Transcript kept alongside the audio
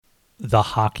The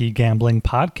Hockey Gambling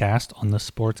Podcast on the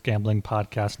Sports Gambling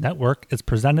Podcast Network is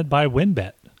presented by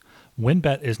WynnBET.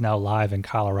 WynnBET is now live in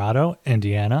Colorado,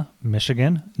 Indiana,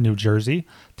 Michigan, New Jersey,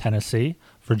 Tennessee,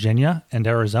 Virginia, and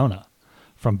Arizona.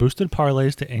 From boosted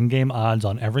parlays to in-game odds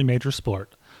on every major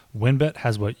sport, WynnBET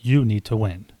has what you need to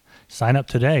win. Sign up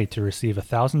today to receive a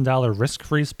 $1,000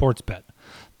 risk-free sports bet.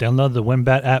 Download the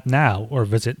WynnBET app now or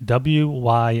visit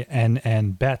wynnbet.com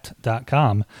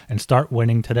and start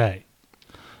winning today.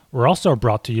 We're also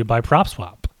brought to you by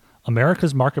PropSwap,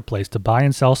 America's marketplace to buy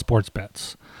and sell sports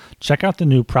bets. Check out the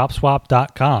new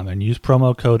PropSwap.com and use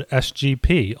promo code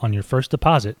SGP on your first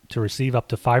deposit to receive up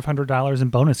to $500 in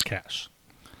bonus cash.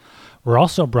 We're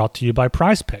also brought to you by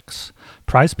PrizePicks.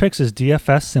 PrizePicks is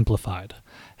DFS simplified.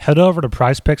 Head over to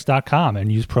PrizePicks.com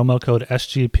and use promo code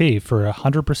SGP for a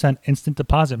 100% instant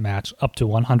deposit match up to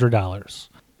 $100.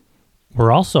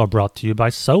 We're also brought to you by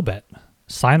SoBet.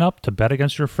 Sign up to bet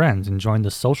against your friends and join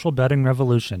the social betting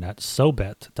revolution at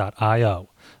SoBet.io.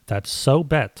 That's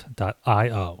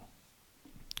SoBet.io.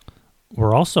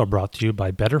 We're also brought to you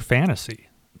by Better Fantasy.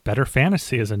 Better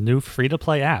Fantasy is a new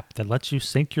free-to-play app that lets you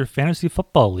sync your fantasy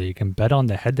football league and bet on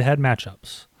the head-to-head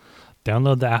matchups.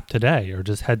 Download the app today or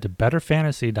just head to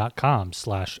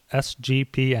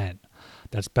betterfantasy.com/SGPN.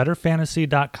 That's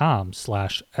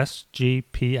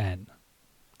betterfantasy.com/SGPN.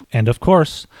 And of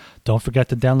course, don't forget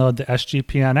to download the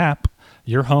SGPN app,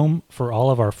 your home for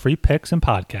all of our free picks and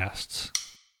podcasts.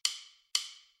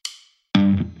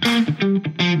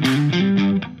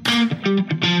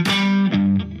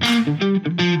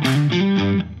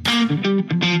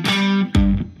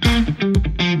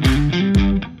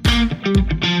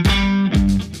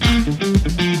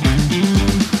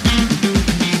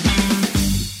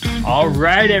 All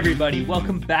right, everybody.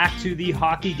 Welcome back to the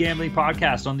Hockey Gambling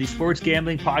Podcast on the Sports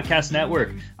Gambling Podcast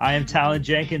Network. I am Talon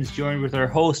Jenkins, joined with our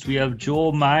host. We have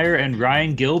Joel Meyer and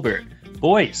Ryan Gilbert.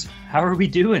 Boys, how are we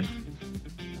doing?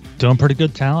 Doing pretty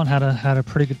good, Talon. Had a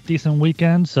pretty good, decent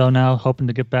weekend. So now hoping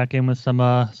to get back in with some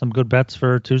good bets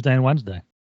for Tuesday and Wednesday.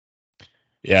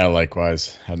 Yeah,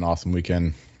 likewise. Had an awesome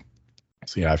weekend.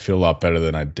 So yeah, I feel a lot better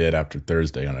than I did after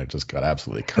Thursday, and I just got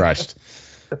absolutely crushed.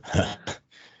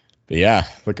 But yeah,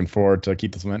 looking forward to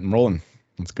keep this momentum rolling.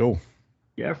 Let's go.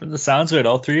 Yeah, from the sounds of it,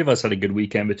 all three of us had a good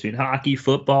weekend between hockey,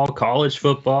 football, college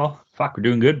football. Fuck, we're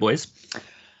doing good, boys.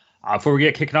 Before we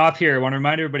get kicking off here, I want to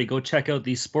remind everybody, go check out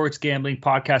the Sports Gambling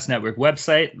Podcast Network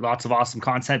website. Lots of awesome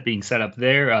content being set up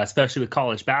there, especially with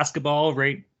college basketball,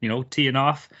 right? Teeing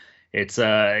off.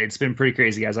 It's been pretty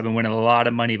crazy, guys. I've been winning a lot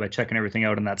of money by checking everything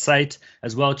out on that site.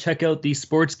 As well, check out the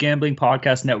Sports Gambling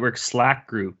Podcast Network Slack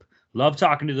group. Love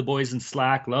talking to the boys in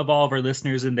Slack. Love all of our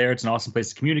listeners in there. It's an awesome place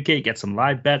to communicate, get some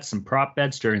live bets, some prop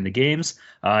bets during the games.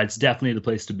 It's definitely the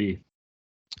place to be.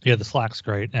 Yeah, the Slack's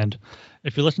great. And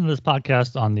if you listen to this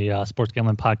podcast on the Sports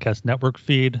Gambling Podcast Network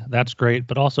feed, that's great.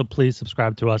 But also please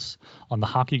subscribe to us on the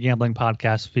Hockey Gambling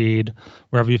Podcast feed.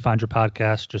 Wherever you find your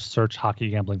podcast, just search Hockey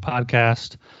Gambling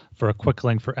Podcast. For a quick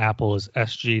link for Apple is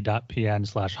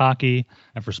sg.pn/hockey.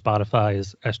 And for Spotify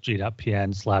is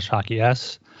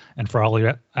sg.pn/hockeys. And for all of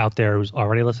you out there who's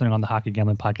already listening on the Hockey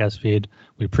Gambling Podcast feed,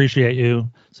 we appreciate you.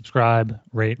 Subscribe,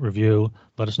 rate, review.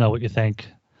 Let us know what you think.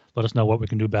 Let us know what we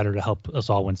can do better to help us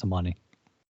all win some money.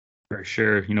 For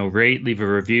sure. Rate, leave a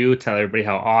review. Tell everybody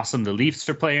how awesome the Leafs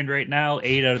are playing right now.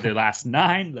 8 out of their last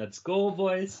 9. Let's go,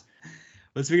 boys.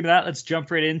 But speaking of that, let's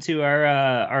jump right into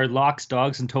our locks,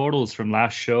 dogs, and totals from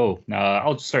last show.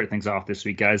 I'll just start things off this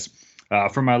week, guys.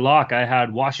 For my lock, I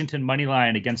had Washington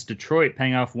moneyline against Detroit,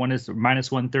 paying off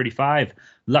 -135.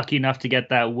 Lucky enough to get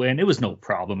that win. It was no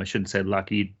problem. I shouldn't say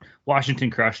lucky. Washington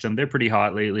crushed them. They're pretty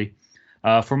hot lately.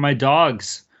 For my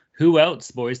dogs, who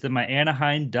else, boys, than my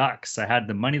Anaheim Ducks? I had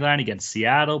the moneyline against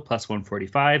Seattle,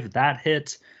 +145. That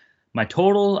hit. My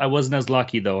total, I wasn't as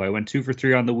lucky, though. I went 2 for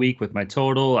 3 on the week with my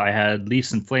total. I had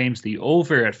Leafs and Flames, the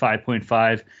over at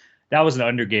 5.5. That was an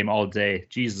under game all day.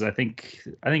 Jesus, I think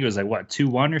it was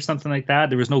 2-1 or something like that.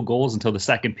 There was no goals until the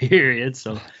second period.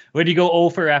 So when you go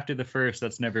over after the first,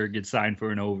 that's never a good sign for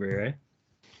an over, right?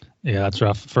 Yeah, that's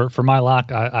rough. For my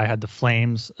lock, I had the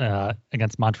Flames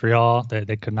against Montreal.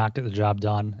 They could not get the job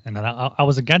done, and then I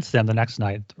was against them the next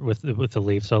night with the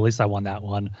Leafs. So at least I won that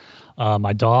one.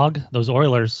 My dog, those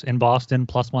Oilers in Boston,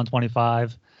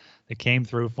 +125. They came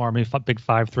through for me. Big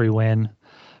 5-3 win.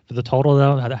 For the total,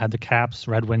 though, I had the Caps,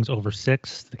 Red Wings over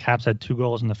 6. The Caps had 2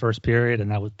 goals in the first period,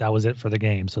 and that was it for the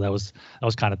game. So that was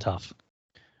kind of tough.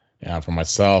 Yeah, for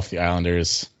myself, the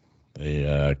Islanders,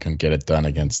 they couldn't get it done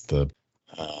against the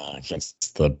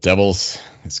Devils.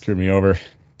 They screwed me over.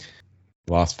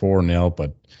 Lost 4-0,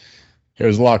 but it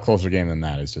was a lot closer game than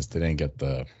that. It's just they didn't get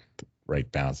the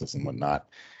right bounces and whatnot.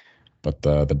 But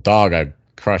the dog, I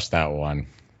crushed that one.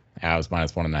 I was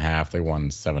minus 1.5. They won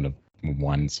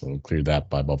 7-1, so cleared that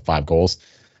by about 5 goals.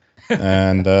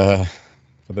 And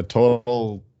for the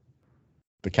total,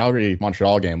 the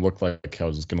Calgary-Montreal game looked like I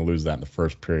was going to lose that in the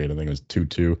first period. I think it was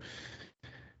 2-2.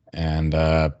 And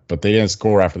but they didn't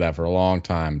score after that for a long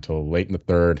time until late in the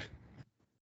third.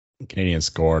 The Canadians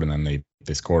scored, and then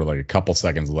they scored like a couple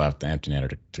seconds left, the empty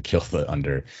netter to kill the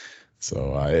under.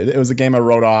 So it was a game I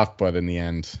wrote off, but in the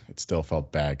end, it still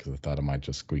felt bad because I thought I might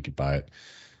just squeak it by it.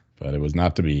 But it was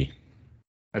not to be.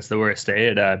 That's the worst,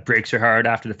 eh? It breaks your heart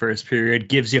after the first period,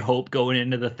 gives you hope going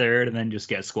into the third, and then just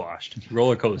gets squashed.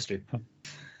 Roller coaster.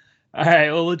 All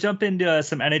right, well, we'll jump into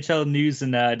some NHL news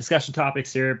and discussion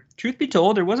topics here. Truth be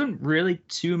told, there wasn't really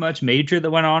too much major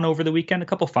that went on over the weekend. A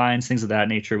couple fines, things of that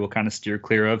nature we'll kind of steer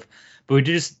clear of. But we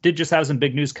did just have some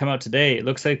big news come out today. It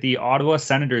looks like the Ottawa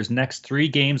Senators' next 3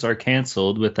 games are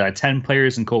canceled with 10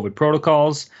 players in COVID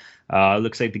protocols. It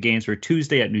looks like the games were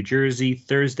Tuesday at New Jersey,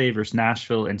 Thursday versus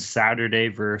Nashville, and Saturday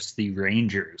versus the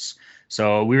Rangers.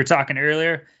 So we were talking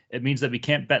earlier. It means that we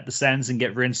can't bet the Sens and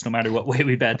get rinsed no matter what way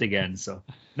we bet again. So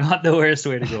not the worst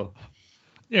way to go.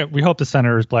 Yeah, we hope the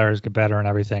Senators players get better and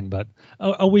everything, but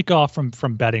a week off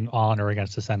from betting on or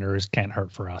against the Senators can't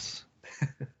hurt for us.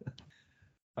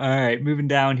 All right, moving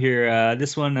down here.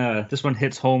 This one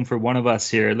hits home for one of us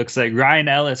here. It looks like Ryan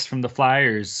Ellis from the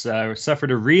Flyers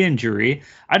suffered a re-injury.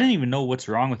 I didn't even know what's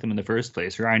wrong with him in the first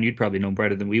place. Ryan, you'd probably know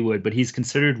better than we would, but he's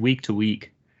considered week to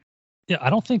week. Yeah, I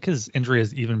don't think his injury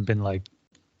has even been like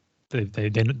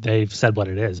they've said what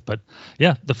it is. But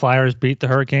yeah, the Flyers beat the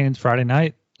Hurricanes Friday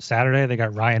night. Saturday, they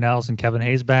got Ryan Ellis and Kevin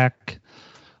Hayes back.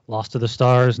 Lost to the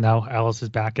Stars. Now Ellis is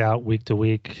back out week to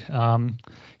week.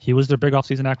 He was their big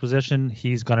offseason acquisition.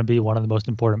 He's going to be one of the most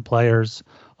important players.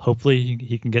 Hopefully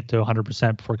he can get to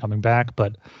 100% before coming back,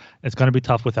 but it's going to be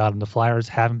tough without him. The Flyers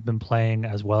haven't been playing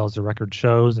as well as the record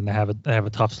shows, and they have a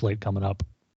tough slate coming up.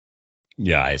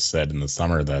 Yeah, I said in the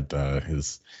summer that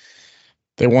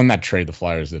they won that trade. The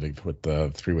Flyers did with the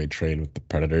 3-way trade with the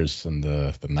Predators and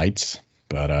the Knights,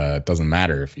 but it doesn't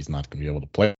matter if he's not going to be able to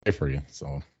play for you.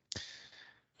 So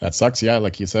that sucks. Yeah,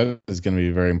 like you said, he's going to be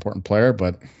a very important player,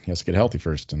 but he has to get healthy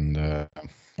first, and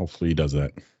hopefully he does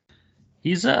that.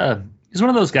 He's one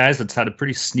of those guys that's had a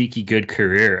pretty sneaky good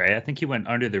career. Right? I think he went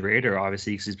under the radar,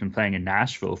 obviously, because he's been playing in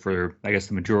Nashville for, I guess,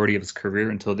 the majority of his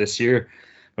career until this year.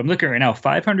 But I'm looking right now,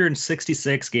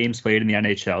 566 games played in the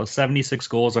NHL, 76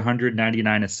 goals,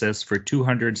 199 assists for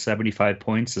 275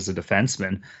 points as a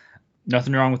defenseman.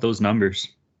 Nothing wrong with those numbers.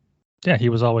 Yeah, he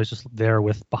was always just there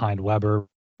behind Weber,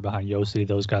 behind Yossi.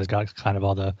 Those guys got kind of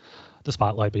all the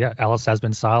spotlight. But yeah, Ellis has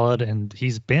been solid, and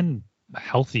he's been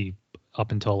healthy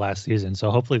up until last season.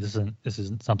 So hopefully this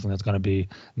isn't something that's going to be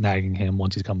nagging him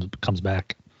once he comes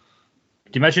back.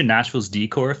 Do you imagine Nashville's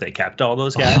decor if they kept all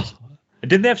those guys?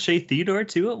 Didn't they have Shea Theodore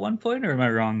too at one point, or am I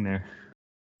wrong there?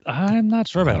 I'm not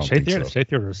sure about Shea Theodore. So. Shea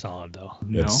Theodore is solid though.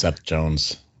 No? It's Seth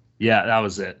Jones. Yeah, that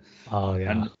was it. Oh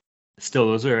yeah. And still,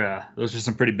 those are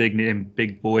some pretty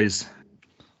big boys.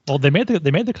 Well, they made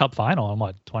the Cup final in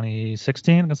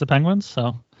 2016 against the Penguins.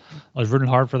 So I was rooting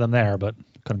hard for them there, but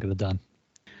couldn't get it done.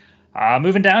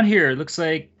 Moving down here, it looks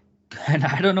like, and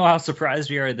I don't know how surprised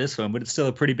we are at this one, but it's still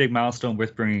a pretty big milestone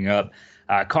worth bringing up.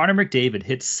 Connor McDavid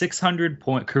hit 600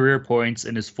 career points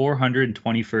in his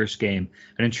 421st game.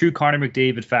 And in true Connor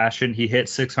McDavid fashion, he hit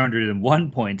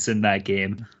 601 points in that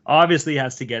game. Obviously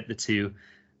has to get the 2.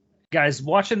 Guys,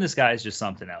 watching this guy is just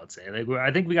something else. Like,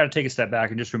 I think we got to take a step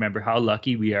back and just remember how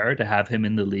lucky we are to have him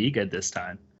in the league at this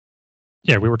time.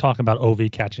 Yeah, we were talking about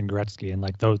Ovi catching Gretzky, and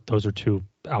like those are 2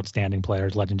 outstanding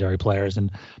players, legendary players,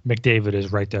 and McDavid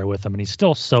is right there with him, and he's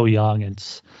still so young. And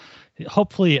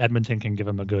hopefully Edmonton can give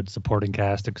him a good supporting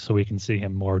cast so we can see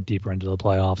him more deeper into the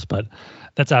playoffs. But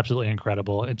that's absolutely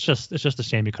incredible. It's just a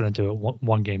shame he couldn't do it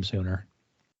one game sooner.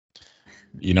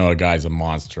 You know, a guy's a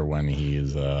monster when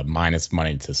he's minus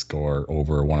money to score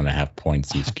over 1.5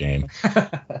 points each game.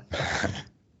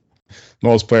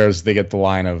 Most players, they get the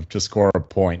line of just score a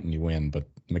point and you win, but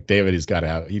McDavid, he's got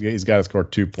to score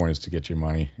 2 points to get your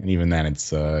money, and even then,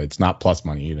 it's not plus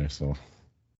money either. So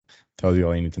tells you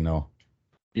all you need to know.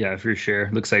 Yeah, for sure.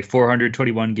 Looks like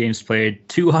 421 games played,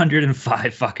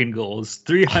 205 fucking goals,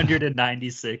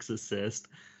 396 assists.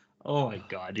 Oh my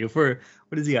God, dude! What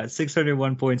has he got?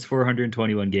 601 points,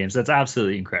 421 games. That's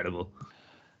absolutely incredible.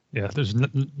 Yeah,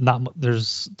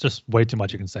 there's just way too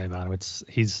much you can say about him.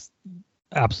 He's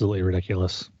absolutely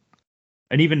ridiculous.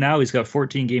 And even now, he's got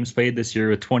 14 games played this year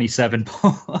with 27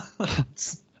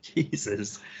 points.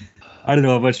 Jesus. I don't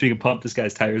know how much we can pump this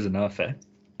guy's tires enough, eh?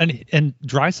 And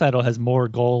Draisaitl has more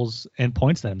goals and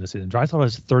points than him this season. Draisaitl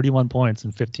has 31 points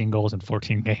and 15 goals in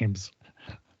 14 games.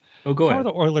 Oh, go How are ahead.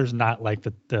 the Oilers not like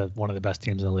the one of the best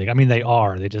teams in the league? I mean, they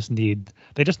are. They just need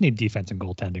defense and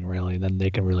goaltending, really. Then they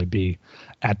can really be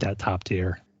at that top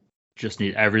tier. Just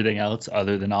need everything else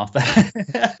other than offense.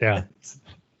 Yeah.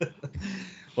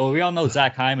 Well, we all know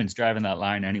Zach Hyman's driving that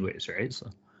line anyways, right? So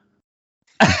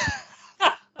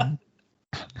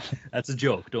that's a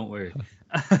joke. Don't worry.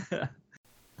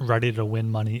 Ready to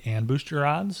win money and boost your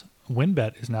odds?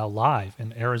 WynnBET is now live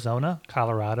in Arizona,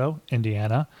 Colorado,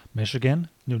 Indiana, Michigan,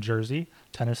 New Jersey,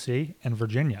 Tennessee, and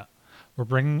Virginia. We're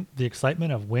bringing the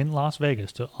excitement of Wynn Las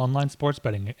Vegas to online sports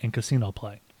betting and casino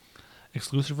play.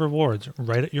 Exclusive rewards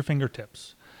right at your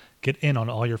fingertips. Get in on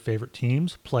all your favorite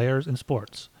teams, players, and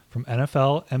sports from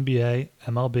NFL, NBA,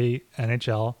 MLB,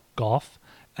 NHL, golf,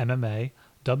 MMA,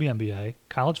 WNBA,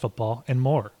 college football, and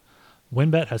more.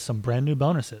 WynnBET has some brand new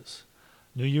bonuses.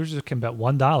 New users can bet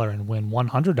 $1 and win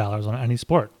 $100 on any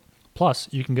sport. Plus,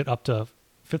 you can get up to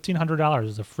 $1,500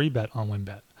 as a free bet on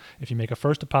WynnBET if you make a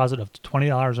first deposit of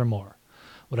 $20 or more.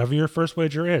 Whatever your first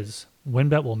wager is,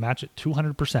 WynnBET will match it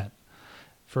 200%.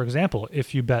 For example,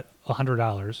 if you bet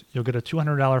 $100, you'll get a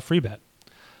 $200 free bet.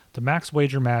 The max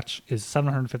wager match is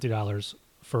 $750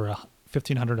 for a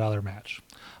 $1,500 match.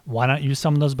 Why not use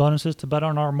some of those bonuses to bet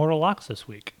on our Immortal Locks this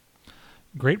week?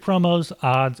 Great promos,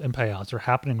 odds, and payouts are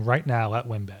happening right now at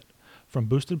WynnBET. From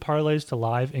boosted parlays to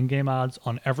live in-game odds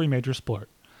on every major sport,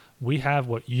 we have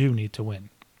what you need to win.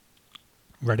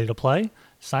 Ready to play?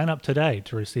 Sign up today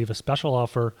to receive a special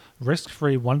offer,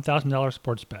 risk-free $1,000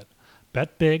 sports bet.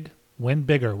 Bet big, win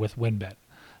bigger with WynnBET.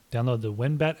 Download the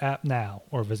WynnBET app now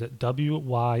or visit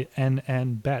wynnbet.com.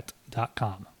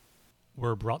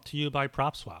 We're brought to you by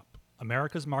PropSwap,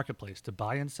 America's marketplace to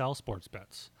buy and sell sports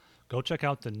bets. Go check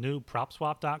out the new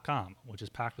PropSwap.com, which is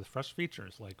packed with fresh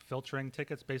features like filtering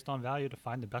tickets based on value to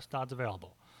find the best odds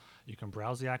available. You can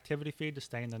browse the activity feed to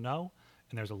stay in the know,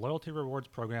 and there's a loyalty rewards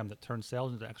program that turns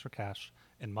sales into extra cash,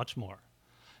 and much more.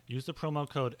 Use the promo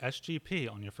code SGP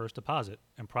on your first deposit,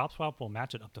 and PropSwap will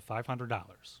match it up to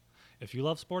 $500. If you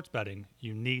love sports betting,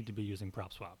 you need to be using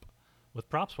PropSwap. With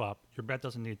PropSwap, your bet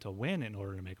doesn't need to win in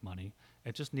order to make money,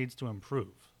 it just needs to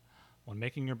improve. When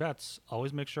making your bets,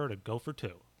 always make sure to go for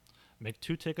two. Make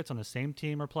 2 tickets on the same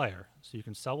team or player so you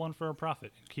can sell one for a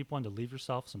profit and keep one to leave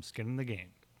yourself some skin in the game.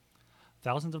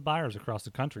 Thousands of buyers across the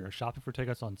country are shopping for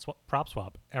tickets on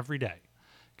PropSwap every day.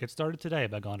 Get started today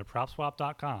by going to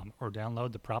PropSwap.com or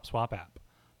download the PropSwap app.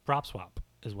 PropSwap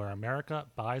is where America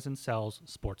buys and sells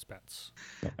sports bets.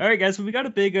 All right, guys. Well, we got a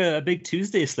big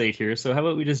Tuesday slate here. So how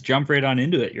about we just jump right on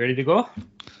into it? You ready to go?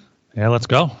 Yeah, let's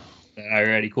go. All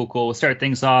righty, cool. We'll start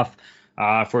things off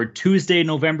for Tuesday,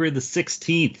 November the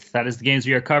 16th. That is the games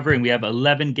we are covering. We have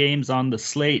 11 games on the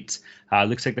slate.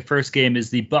 Looks like the first game is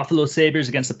the Buffalo Sabres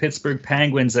against the Pittsburgh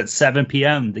Penguins at 7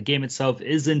 p.m. The game itself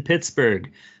is in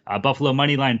Pittsburgh. Buffalo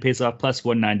moneyline pays off plus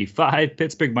 195.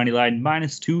 Pittsburgh moneyline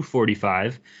minus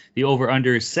 245. The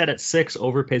over-under is set at 6.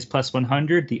 Over pays plus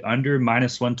 100. The under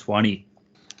minus 120.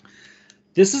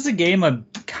 This is a game I'm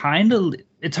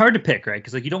it's hard to pick, right?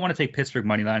 Because like you don't want to take Pittsburgh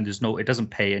money line. It doesn't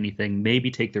pay anything.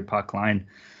 Maybe take their puck line.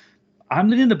 I'm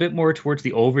leaning a bit more towards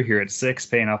the over here at 6,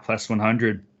 paying off plus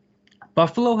 100.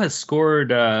 Buffalo has scored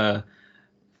 5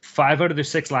 out of their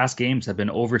 6 last games have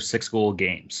been over 6-goal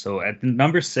games. So at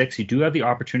number 6, you do have the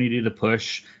opportunity to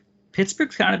push.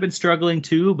 Pittsburgh's kind of been struggling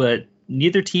too, but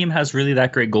neither team has really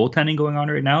that great goaltending going on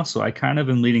right now. So I kind of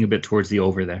am leaning a bit towards the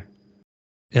over there.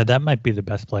 Yeah, that might be the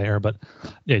best player, but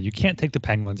yeah, you can't take the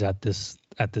Penguins at this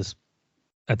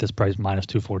price minus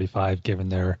 245 given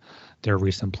their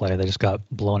recent play. They just got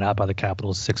blown out by the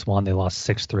Capitals 6-1. They lost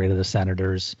 6-3 to the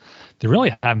Senators. They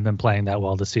really haven't been playing that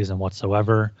well this season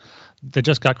whatsoever. They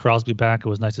just got Crosby back. It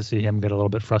was nice to see him get a little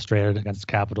bit frustrated against the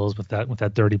Capitals with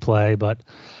that dirty play, but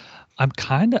I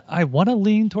want to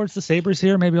lean towards the Sabres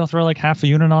here. Maybe I'll throw like half a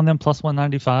unit on them plus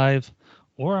 195.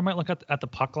 Or I might look at the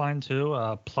puck line too,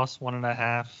 plus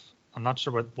 1.5. I'm not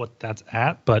sure what that's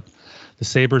at, but the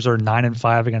Sabres are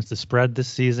 9-5 against the spread this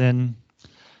season.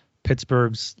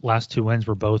 Pittsburgh's last 2 wins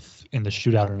were both in the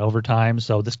shootout and overtime,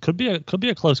 so this could be a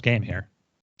close game here.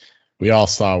 We all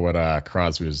saw what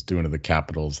Crosby was doing to the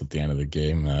Capitals at the end of the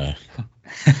game.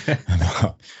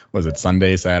 Was it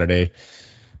Sunday, Saturday?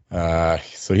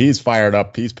 So he's fired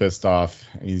up. He's pissed off.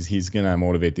 He's gonna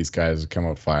motivate these guys to come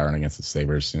out firing against the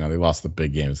Sabres. They lost the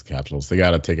big game against the Capitals. They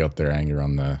got to take out their anger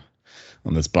on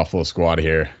this Buffalo squad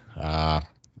here. I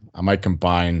might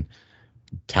combine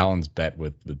Talon's bet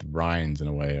with Ryan's in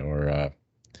a way, or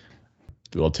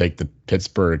we'll take the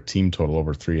Pittsburgh team total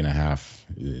over 3.5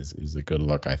 is a good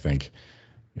look, I think,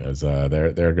 because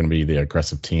they're going to be the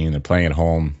aggressive team. They're playing at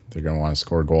home. They're going to want to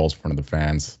score goals in front of the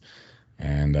fans.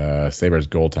 And Sabres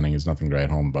goaltending is nothing to write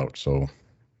home about. So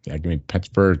Yeah, give me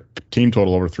Pittsburgh team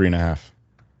total over 3.5.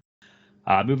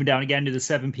 Moving down again to the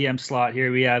 7 p.m. slot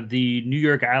here, we have the New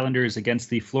York Islanders against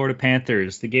the Florida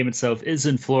Panthers. The game itself is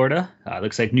in Florida.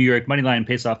 Looks like New York moneyline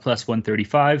pays off plus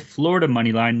 135, Florida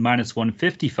moneyline minus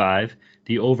 155.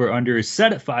 The over-under is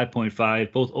set at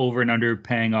 5.5, both over and under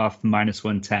paying off minus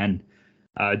 110.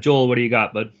 Joel, what do you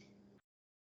got, bud?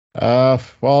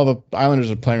 Well, the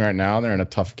Islanders are playing right now. They're in a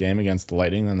tough game against the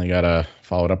Lightning. Then they got to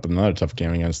follow it up with another tough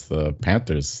game against the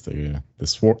Panthers.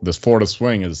 This Florida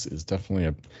swing is definitely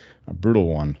a brutal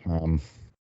one.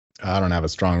 I don't have a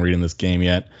strong read in this game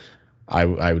yet.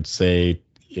 I would say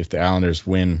if the Islanders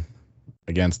win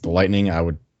against the Lightning, I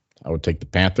would take the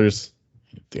Panthers.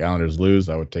 If the Islanders lose,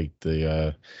 I would take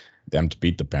them to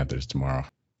beat the Panthers tomorrow.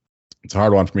 It's a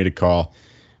hard one for me to call.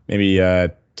 Maybe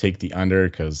take the under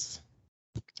because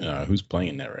who's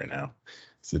playing that right now?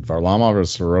 Is it Varlamov or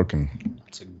Sorokin?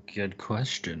 That's a good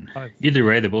question. Either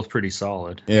way, they're both pretty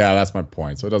solid. Yeah, that's my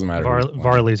point. So it doesn't matter.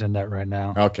 Varley's in net right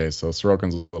now. Okay, so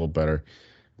Sorokin's a little better.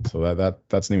 So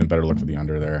that's an even better look for the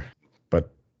under there.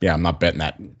 But yeah, I'm not betting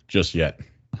that just yet.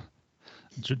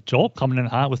 Joel coming in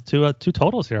hot with two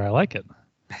totals here. I like it.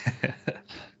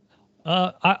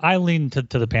 I lean to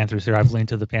the Panthers here. I've leaned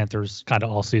to the Panthers kind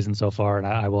of all season so far, and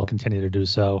I will continue to do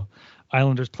so.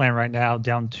 Islanders playing right now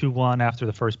down 2-1 after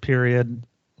the first period.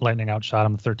 Lightning outshot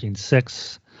them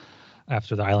 13-6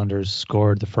 after the Islanders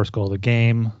scored the first goal of the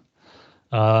game.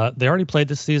 They already played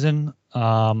this season.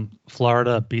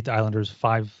 Florida beat the Islanders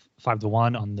 5-1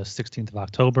 on the 16th of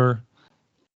October.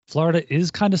 Florida is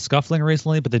kind of scuffling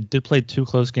recently, but they did play 2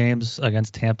 close games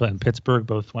against Tampa and Pittsburgh.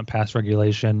 Both went past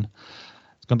regulation.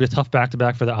 It's going to be a tough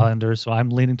back-to-back for the Islanders, so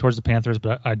I'm leaning towards the Panthers,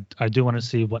 but I do want to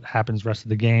see what happens rest of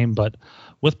the game. But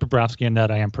with Bobrovsky in net,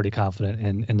 I am pretty confident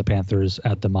in the Panthers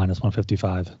at the minus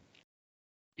 155.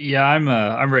 Yeah, I'm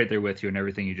right there with you in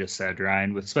everything you just said,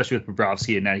 Ryan. Especially with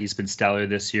Bobrovsky in net, he's been stellar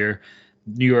this year.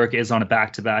 New York is on a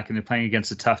back-to-back, and they're playing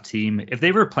against a tough team. If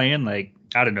they were playing a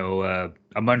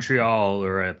Montreal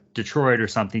or a Detroit or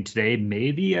something today,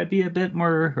 maybe I'd be a bit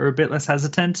more or a bit less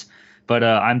hesitant. But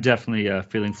I'm definitely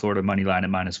feeling Florida money line at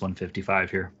minus 155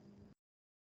 here.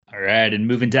 All right, and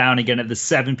moving down again at the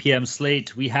 7 p.m.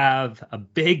 slate, we have a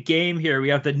big game here. We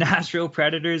have the Nashville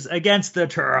Predators against the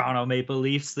Toronto Maple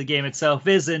Leafs. The game itself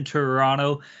is in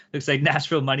Toronto. Looks like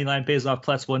Nashville money line pays off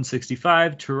plus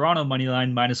 165. Toronto money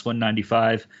line minus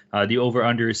 195. The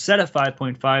over-under is set at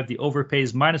 5.5. The over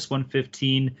pays minus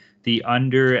 115. The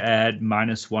under at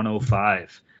minus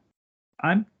 105.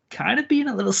 I'm kind of being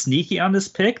a little sneaky on this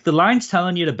pick. The line's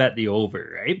telling you to bet the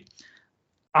over, right?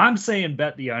 I'm saying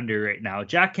bet the under right now.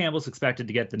 Jack Campbell's expected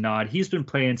to get the nod. He's been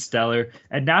playing stellar.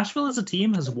 And Nashville as a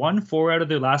team has won 4 out of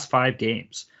their last 5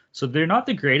 games. So they're not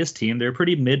the greatest team. They're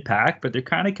pretty mid-pack, but they're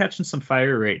kind of catching some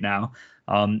fire right now.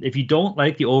 If you don't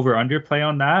like the over-under play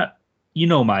on that, you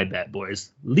know my bet,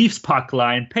 boys. Leafs puck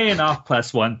line paying off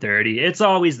plus 130. It's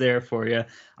always there for you.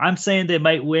 I'm saying they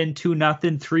might win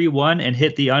 2-0, 3-1, and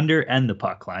hit the under and the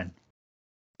puck line.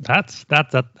 That's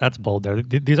bold there.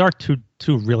 These are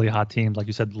two really hot teams. Like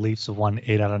you said, the Leafs have won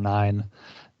 8 out of 9.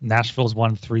 Nashville's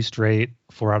won 3 straight,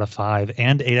 4 out of 5,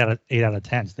 and 8 out of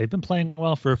 10. So they've been playing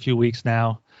well for a few weeks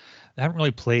now. They haven't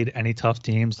really played any tough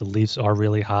teams. The Leafs are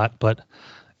really hot, but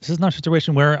this is not a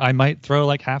situation where I might throw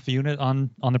like half a unit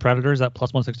on the Predators at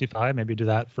plus 165. Maybe do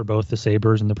that for both the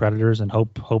Sabres and the Predators and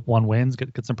hope one wins,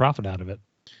 get some profit out of it.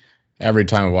 Every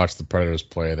time I watch the Predators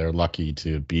play, they're lucky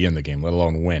to be in the game, let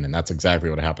alone win. And that's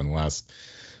exactly what happened the last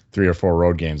 3 or 4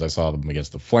 road games. I saw them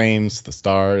against the Flames, the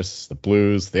Stars, the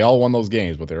Blues. They all won those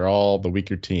games, but they're all the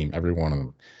weaker team, every one of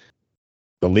them.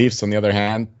 The Leafs, on the other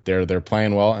hand, they're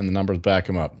playing well, and the numbers back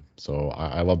them up. So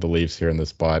I love the Leafs here in this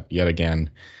spot. Yet again,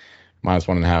 minus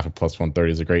 1.5 at plus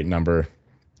 130 is a great number.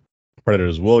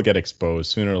 Predators will get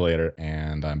exposed sooner or later,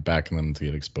 and I'm backing them to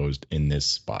get exposed in this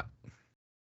spot.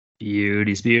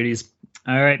 Beauties.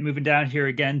 All right, moving down here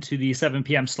again to the 7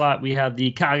 p.m. slot, we have the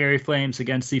Calgary Flames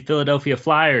against the Philadelphia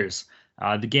Flyers.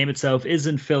 The game itself is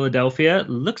in Philadelphia.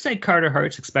 Looks like Carter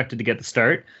Hart's expected to get the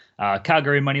start.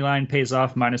 Calgary moneyline pays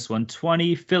off minus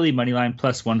 120. Philly moneyline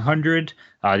plus 100.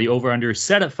 The over-under is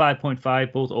set at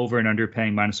 5.5. Both over and under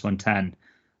paying minus 110.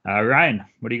 Ryan,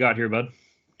 what do you got here, bud?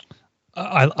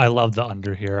 I love the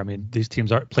under here. I mean, these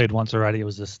teams are played once already. It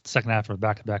was the second half of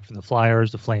back-to-back for the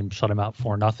Flyers. The Flames shut them out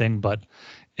 4-0. But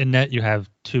in net, you have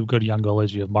 2 good young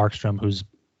goalies. You have Markstrom, who's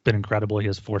been incredible. He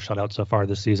has 4 shutouts so far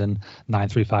this season,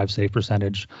 9.35 save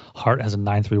percentage. Hart has a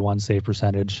 9.31 save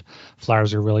percentage.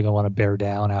 Flyers are really going to want to bear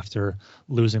down after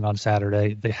losing on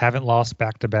Saturday. They haven't lost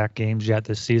back-to-back games yet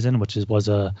this season, which was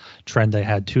a trend they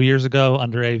had 2 years ago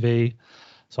under AV.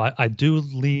 So I do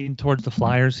lean towards the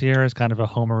Flyers here as kind of a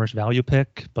homerish value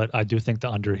pick, but I do think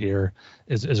the under here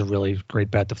is a really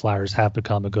great bet. The Flyers have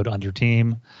become a good under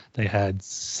team. They had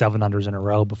 7 unders in a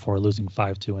row before losing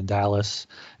 5-2 in Dallas,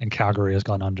 and Calgary has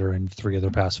gone under in 3 of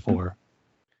their past 4.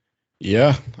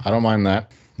 Yeah, I don't mind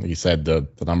that. Like you said, the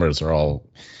numbers are all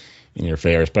in your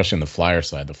favor, especially on the Flyer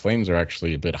side. The Flames are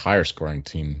actually a bit higher scoring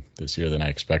team this year than I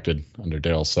expected under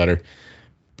Daryl Sutter.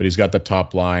 But he's got the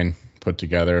top line put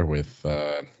together with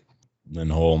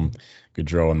Lindholm,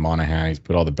 Gaudreau, and Monahan. He's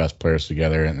put all the best players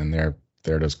together, and then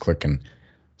they're just clicking.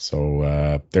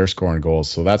 So they're scoring goals.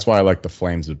 So that's why I like the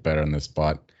Flames a bit better in this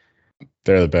spot.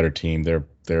 They're the better team. They're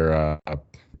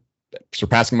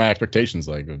surpassing my expectations.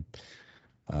 Like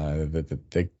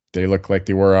they look like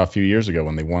they were a few years ago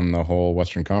when they won the whole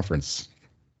Western Conference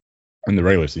in the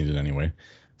regular season, anyway.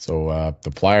 So the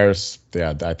Flyers,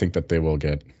 yeah, I think that they will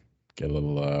get a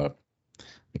little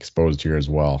exposed here as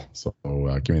well. So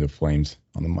give me the Flames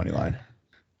on the money line.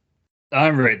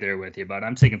 I'm right there with you, bud.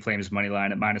 I'm taking Flames money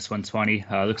line at -120.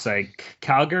 Looks like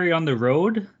Calgary on the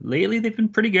road. Lately, they've been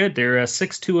pretty good. They're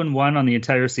 6-2-1 on the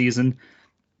entire season.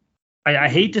 I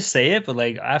hate to say it, but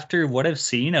like after what I've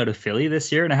seen out of Philly this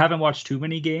year, and I haven't watched too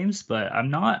many games, but I'm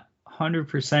not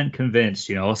 100% convinced.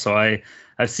 So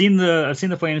I've seen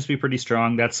the Flames be pretty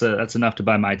strong. That's enough to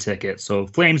buy my ticket. So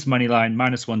Flames money line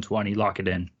 -120. Lock it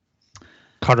in.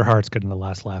 Carter Hart's getting the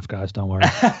last laugh, guys. Don't worry.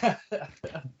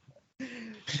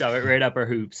 Shove it right up our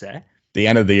hoops, eh? The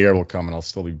end of the year will come, and I'll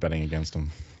still be betting against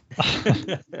them.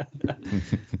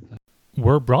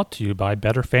 We're brought to you by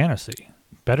Better Fantasy.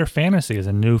 Better Fantasy is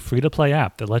a new free-to-play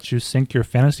app that lets you sync your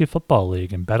fantasy football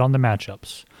league and bet on the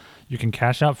matchups. You can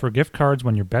cash out for gift cards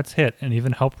when your bets hit and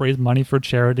even help raise money for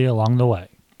charity along the way.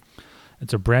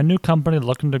 It's a brand new company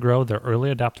looking to grow their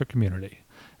early adopter community.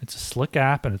 It's a slick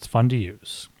app and it's fun to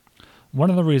use. One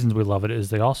of the reasons we love it is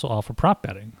they also offer prop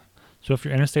betting. So if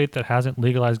you're in a state that hasn't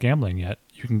legalized gambling yet,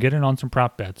 you can get in on some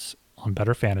prop bets on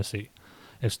Better Fantasy.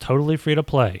 It's totally free to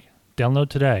play. Download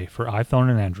today for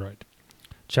iPhone and Android.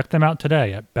 Check them out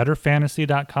today at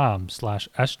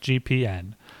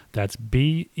betterfantasy.com/SGPN. That's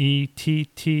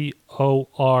BETTOR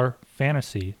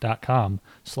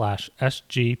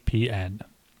fantasy.com/SGPN.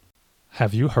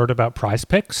 Have you heard about Prize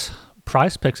Picks?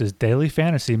 Prize Picks is daily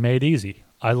fantasy made easy.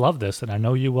 I love this, and I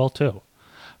know you will too.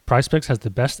 Prize Picks has the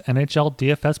best NHL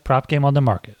DFS prop game on the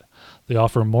market. They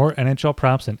offer more NHL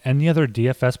props than any other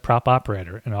DFS prop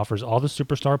operator and offers all the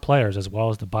superstar players as well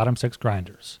as the bottom 6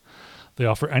 grinders. They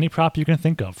offer any prop you can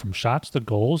think of, from shots to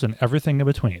goals and everything in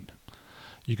between.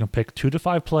 You can pick 2 to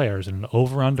 5 players and an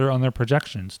over-under on their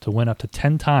projections to win up to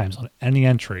 10 times on any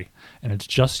entry, and it's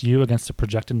just you against the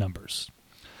projected numbers.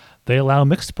 They allow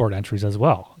mixed sport entries as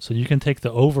well, so you can take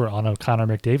the over on a Connor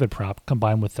McDavid prop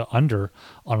combined with the under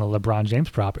on a LeBron James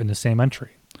prop in the same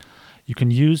entry. You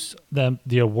can use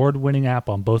the award-winning app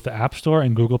on both the App Store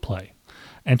and Google Play.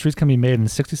 Entries can be made in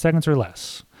 60 seconds or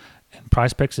less. And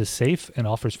PrizePicks is safe and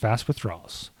offers fast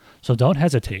withdrawals. So don't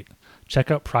hesitate.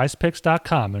 Check out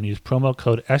prizepicks.com and use promo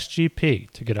code SGP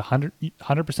to get a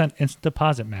 100% instant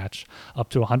deposit match up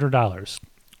to $100.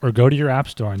 Or go to your app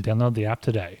store and download the app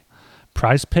today.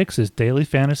 PrizePicks is daily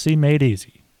fantasy made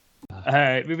easy. All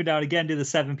right, moving down again to the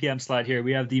 7 p.m. slot here.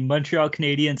 We have the Montreal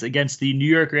Canadiens against the New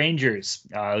York Rangers.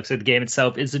 Looks like the game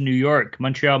itself is in New York.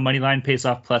 Montreal moneyline pays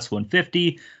off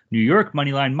 +150. New York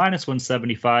moneyline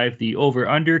 -175. The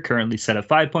over-under currently set at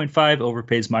 5.5. Over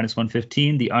pays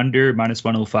 -115. The under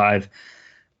 -105.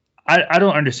 I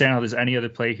don't understand how there's any other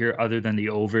play here other than the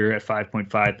over at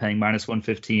 5.5 paying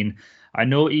 -115. I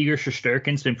know Igor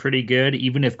Shesterkin's been pretty good.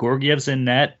 Even if Georgiev's in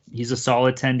net, he's a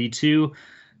solid 10-2.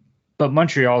 But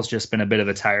Montreal's just been a bit of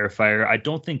a tire fire. I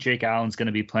don't think Jake Allen's going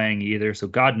to be playing either, so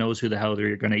God knows who the hell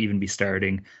they're going to even be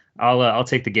starting. I'll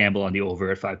take the gamble on the over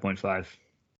at 5.5.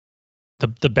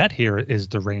 The bet here is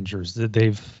the Rangers.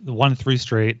 They've won 3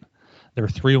 straight. They're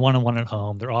 3-1-1 at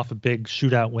home. They're off a big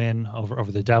shootout win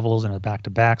over the Devils in a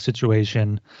back-to-back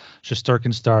situation.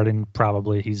 Shesterkin starting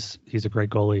probably. He's a great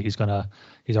goalie. He's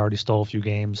already stole a few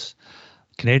games.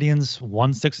 Canadians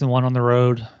 1-6-1 on the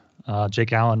road.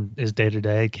 Jake Allen is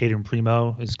day-to-day. Caden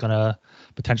Primo is going to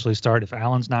potentially start if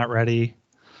Allen's not ready.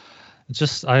 It's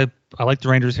just I like the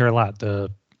Rangers here a lot. The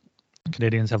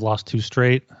Canadians have lost 2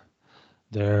 straight.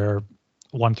 They're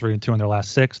 1-3-2 in their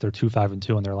last 6. They're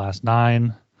 2-5-2 in their last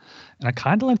 9. And I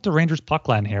kind of like the Rangers puck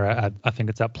line here. I think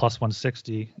it's at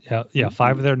 +160. Yeah.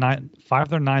 5 of their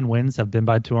 9 wins have been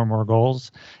by 2 or more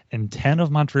goals, and 10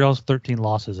 of Montreal's 13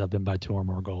 losses have been by 2 or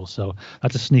more goals. So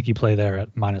that's a sneaky play there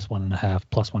at -1.5,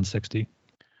 +160.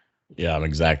 Yeah, I'm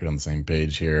exactly on the same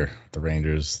page here. The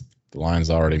Rangers, the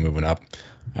line's already moving up.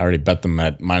 I already bet them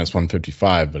at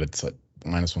 -155, but it's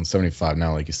minus 175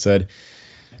 now, like you said.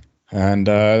 And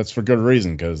it's for good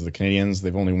reason, because the Canadiens,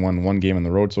 they've only won one game on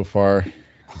the road so far.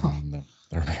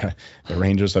 The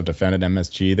Rangers have defended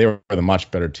MSG. They were the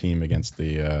much better team against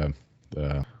the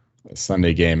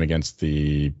Sunday game against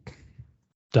the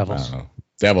Devils.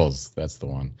 Devils, that's the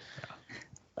one.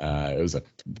 It was a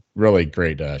really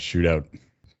great shootout.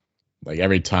 Like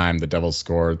every time the Devils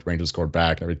scored, Rangers scored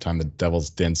back. Every time the Devils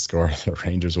didn't score, the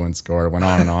Rangers wouldn't score. It went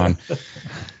on and on.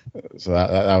 So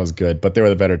that was good. But they were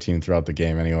the better team throughout the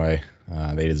game anyway.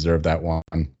 They deserved that one.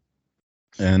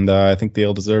 And I think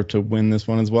they'll deserve to win this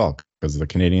one as well, because the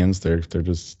Canadiens, they're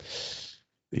just,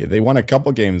 they won a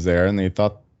couple games there, and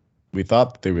we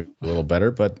thought they were a little better,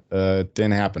 but it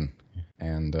didn't happen.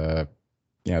 And the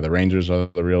Rangers are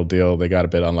the real deal. They got a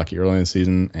bit unlucky early in the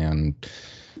season, and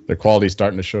their quality's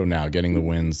starting to show now, getting the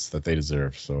wins that they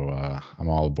deserve. So I'm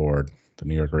all aboard the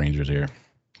New York Rangers here.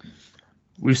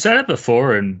 We've said it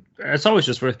before, and it's always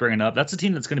just worth bringing up. That's a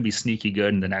team that's going to be sneaky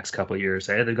good in the next couple of years.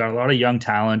 They've got a lot of young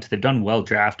talent. They've done well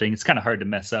drafting. It's kind of hard to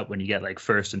mess up when you get like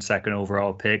first and second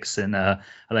overall picks and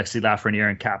Alexis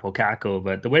Lafreniere and Kaapo Kakko.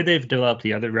 But the way they've developed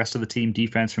the rest of the team,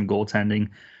 defense from goaltending,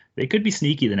 they could be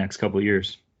sneaky the next couple of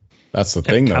years. That's the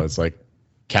thing, though. It's like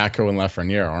Kakko and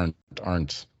Lafreniere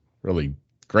aren't really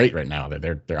great right now.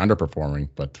 They're underperforming,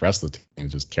 but the rest of the team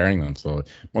is just carrying them. So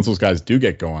once those guys do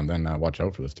get going, then watch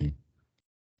out for this team.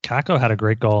 Kakko had a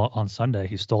great goal on Sunday.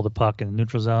 He stole the puck in the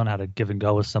neutral zone, had a give and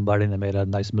go with somebody, and they made a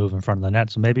nice move in front of the net.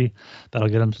 So maybe that'll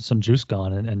get him some juice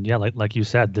going. And yeah, like you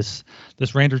said, this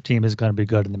Ranger team is going to be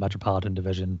good in the Metropolitan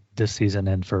Division this season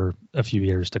and for a few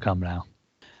years to come now.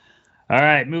 All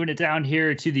right, moving it down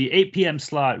here to the 8 p.m.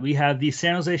 slot, we have the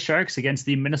San Jose Sharks against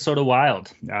the Minnesota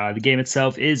Wild. The game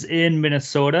itself is in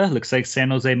Minnesota. Looks like San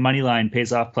Jose money line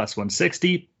pays off plus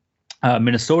 160.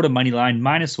 Minnesota money line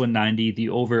minus 190. The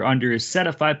over-under is set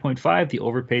at 5.5. The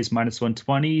over pays minus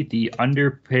 120. The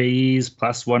under pays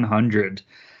plus 100.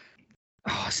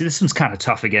 Oh, see, this one's kind of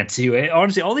tough against you.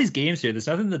 Honestly, all these games here, there's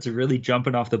nothing that's really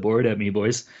jumping off the board at me,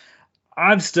 boys.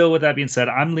 I'm still, with that being said,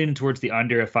 I'm leaning towards the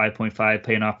under at 5.5,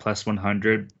 paying off plus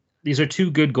 100. These are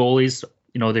two good goalies.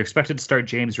 They're expected to start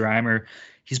James Reimer.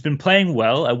 He's been playing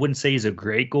well. I wouldn't say he's a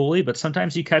great goalie, but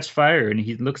sometimes you catch fire, and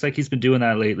he looks like he's been doing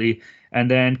that lately. And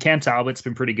then Cam Talbot's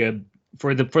been pretty good.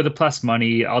 For the plus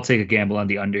money, I'll take a gamble on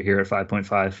the under here at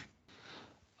 5.5.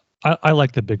 I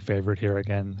like the big favorite here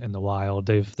again in the Wild.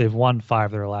 They've won 5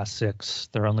 of their last 6.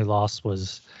 Their only loss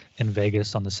was in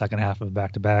Vegas on the second half of a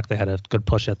back-to-back. They had a good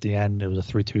push at the end. It was a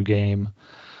 3-2 game.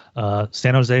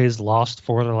 San Jose's lost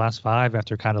 4 of their last 5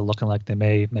 after kind of looking like they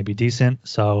may be decent.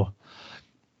 So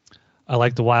I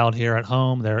like the Wild here at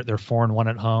home. They're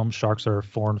 4-1 at home. Sharks are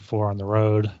 4-4 on the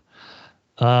road.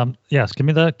 Yes, give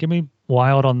me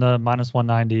Wild on the minus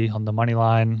 190 on the money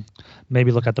line.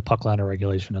 Maybe look at the puck line or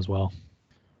regulation as well.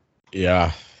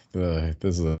 Yeah,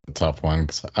 this is a tough one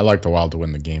because I like the Wild to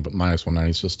win the game, but minus 190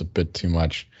 is just a bit too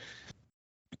much.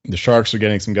 The Sharks are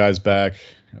getting some guys back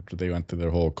after they went through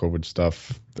their whole COVID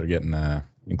stuff. They're getting,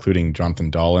 including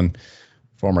Jonathan Dahlen,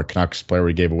 former Canucks player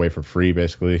we gave away for free,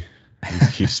 basically.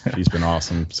 He's been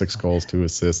awesome. 6 goals, 2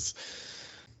 assists.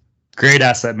 Great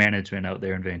asset management out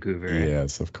there in Vancouver.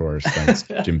 Yes, of course. Thanks,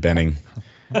 Jim Benning.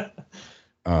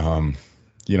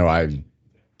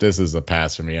 This is a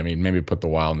pass for me. I mean, maybe put the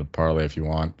Wild in the parlay if you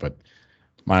want, but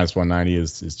minus 190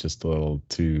 is just a little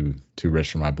too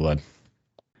rich for my blood.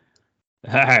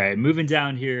 All right, moving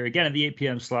down here again at the 8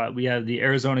 p.m. slot, we have the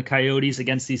Arizona Coyotes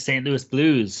against the St. Louis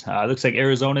Blues. Looks like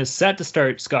Arizona is set to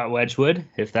start Scott Wedgwood,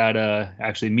 if that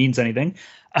actually means anything.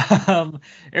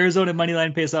 Arizona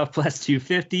moneyline pays off plus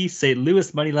 250. St.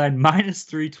 Louis moneyline minus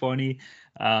 320.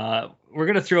 We're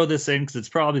going to throw this in because it's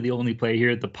probably the only play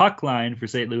here. The puck line for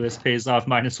St. Louis pays off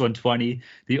minus 120.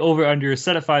 The over-under is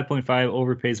set at 5.5.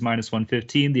 Over pays minus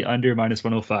 115. The under minus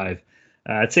 105.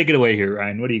 Take it away here,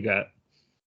 Ryan. What do you got?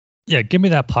 Yeah, give me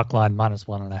that puck line minus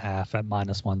 1.5 at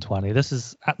minus 120. This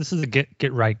is a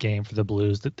get right game for the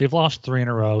Blues. They've lost 3 in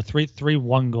a row, three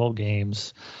 1-goal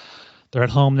games. They're at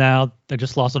home now. They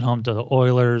just lost at home to the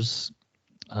Oilers.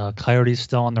 Coyotes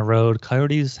still on the road.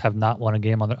 Coyotes have not won a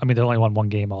game they only won 1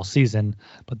 game all season,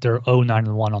 but they're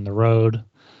 0-9-1 on the road.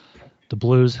 The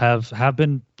Blues have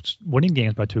been winning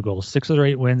games by 2 goals. 6 of their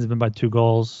 8 wins have been by 2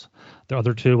 goals. The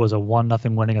other 2 was a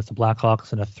 1-0 win against the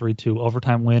Blackhawks and a 3-2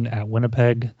 overtime win at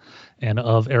Winnipeg. And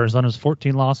of Arizona's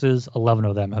 14 losses, 11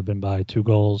 of them have been by 2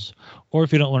 goals. Or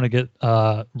if you don't want to get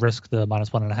risk the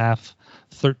minus 1.5,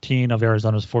 13 of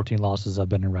Arizona's 14 losses have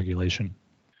been in regulation.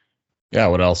 Yeah,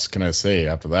 what else can I say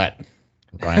after that?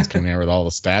 Brian's coming here with all the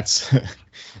stats,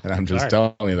 and I'm just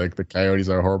telling you, like, the Coyotes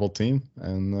are a horrible team,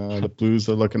 and the Blues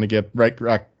are looking to get right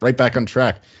back on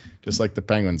track. just like the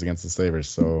Penguins against the Sabres.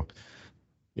 So,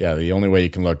 yeah, the only way you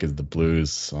can look is the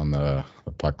Blues on the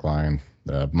puck line.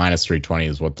 The minus 320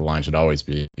 is what the line should always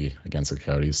be against the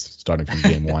Coyotes, starting from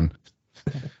game one.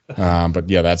 But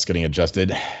yeah, that's getting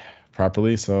adjusted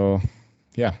properly. So,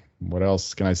 yeah, what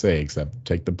else can I say except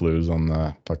take the Blues on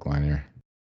the puck line here?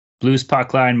 Blues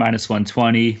puck line minus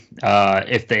 120.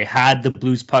 If they had the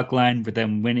Blues puck line with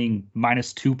them winning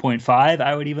minus 2.5,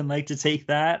 I would even like to take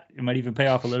that. It might even pay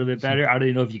off a little bit better. I don't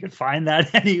even know if you can find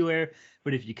that anywhere,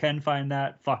 but if you can find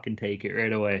that, fucking take it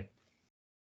right away.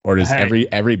 Or just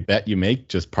every bet you make,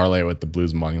 just parlay it with the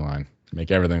Blues money line. Make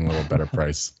everything a little better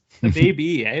price.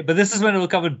 Maybe, eh? But this is when it will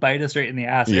come and bite us right in the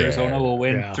ass. Yeah, Arizona will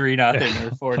win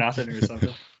 3-0 or 4-0 or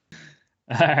something.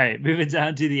 All right, moving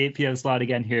down to the 8 p.m. slot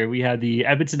again here. We have the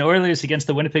Edmonton Oilers against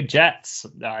the Winnipeg Jets.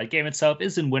 Game itself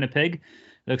is in Winnipeg.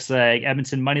 Looks like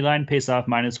Edmonton moneyline pays off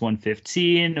minus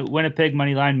 115. Winnipeg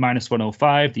moneyline minus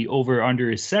 105. The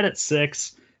over-under is set at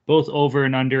 6. Both over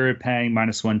and under paying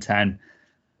minus 110.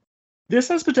 This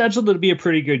has potential to be a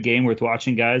pretty good game worth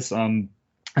watching, guys.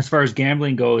 As far as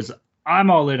gambling goes, I'm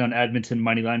all in on Edmonton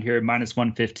moneyline here, minus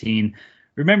 115.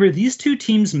 Remember, these two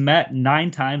teams met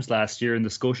 9 times last year in the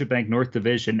Scotiabank North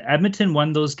Division. Edmonton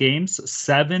won those games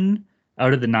 7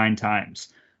 out of the 9 times.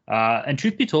 And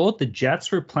truth be told, the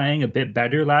Jets were playing a bit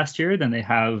better last year than they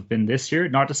have been this year.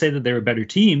 Not to say that they were a better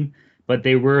team, but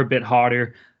they were a bit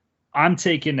hotter. I'm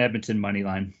taking Edmonton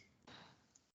moneyline.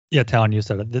 Yeah, Talon, you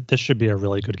said it. This should be a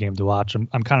really good game to watch.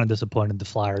 I'm kind of disappointed the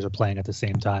Flyers are playing at the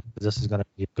same time. This is going to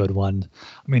be a good one.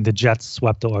 I mean, the Jets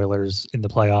swept the Oilers in the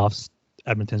playoffs.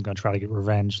 Edmonton's going to try to get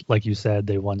revenge. Like you said,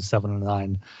 they won 7 of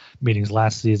 9 meetings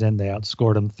last season. They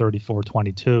outscored them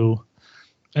 34-22.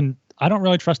 And I don't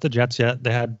really trust the Jets yet.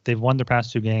 They've won their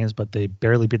past 2 games, but they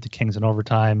barely beat the Kings in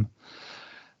overtime.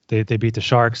 They beat the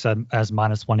Sharks as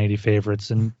minus 180 favorites,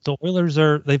 and the Oilers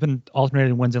they've been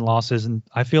alternating wins and losses. And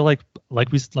I feel like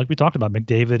we talked about,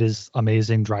 McDavid is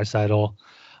amazing. Draisaitl,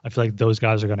 I feel like those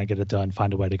guys are going to get it done,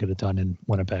 find a way to get it done in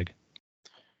Winnipeg.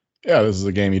 Yeah, this is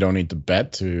a game you don't need to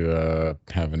bet to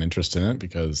have an interest in it,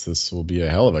 because this will be a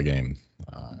hell of a game.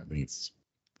 I think it's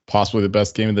possibly the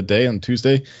best game of the day on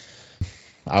Tuesday.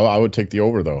 I would take the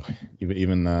over though,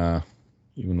 even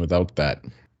without that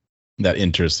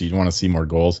interest. You'd want to see more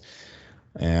goals,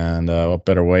 and what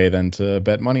better way than to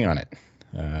bet money on it?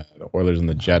 The Oilers and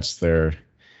the Jets, they're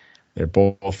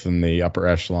both in the upper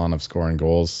echelon of scoring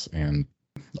goals, and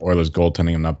the Oilers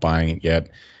goaltending, I'm not buying it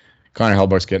yet. Connor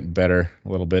Hellebuyck's getting better a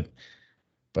little bit,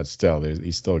 but still,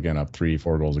 he's still getting up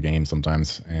 3-4 goals a game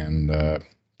sometimes. And the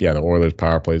Oilers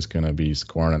power play is going to be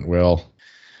scoring at will.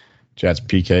 Jets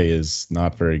PK is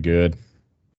not very good.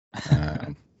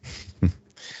 They're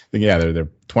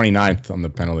 29th on the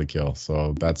penalty kill,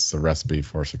 so that's the recipe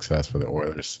for success for the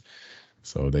Oilers.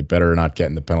 So they better not get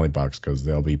in the penalty box, because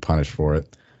they'll be punished for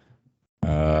it.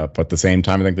 But at the same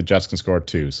time, I think the Jets can score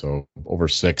too. So over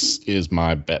 6 is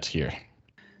my bet here.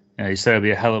 Yeah, you said it'd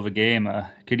be a hell of a game.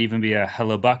 Could even be a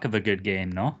hellebuck of a good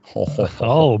game, no?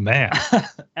 Oh man!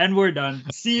 And we're done.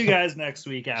 See you guys next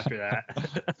week after that.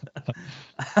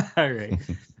 All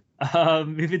right.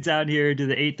 Moving down here to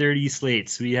the 8:30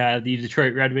 slates, we have the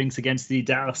Detroit Red Wings against the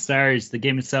Dallas Stars. The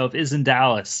game itself is in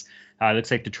Dallas. Looks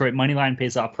like Detroit moneyline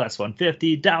pays off plus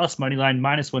 150. Dallas moneyline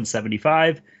minus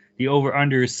 175. The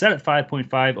over/under is set at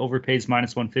 5.5. Over pays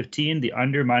minus 115. The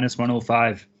under minus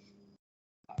 105.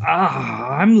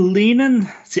 I'm leaning.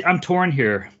 See, I'm torn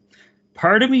here.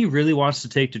 Part of me really wants to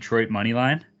take Detroit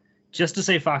moneyline, just to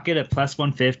say fuck it at plus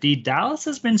 150. Dallas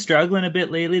has been struggling a bit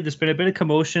lately. There's been a bit of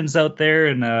commotions out there,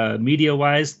 and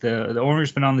media-wise, the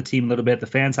owner's been on the team a little bit. The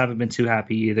fans haven't been too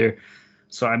happy either.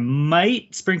 So I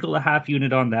might sprinkle a half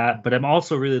unit on that, but I'm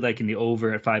also really liking the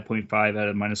over at 5.5 out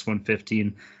of minus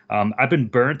 115. I've been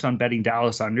burnt on betting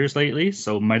Dallas unders lately,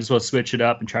 so might as well switch it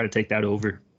up and try to take that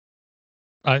over.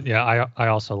 I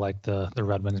also like the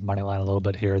Red Wings money line a little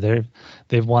bit here.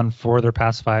 They've won 4 of their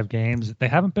past 5 games. They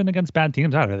haven't been against bad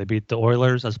teams either. They beat the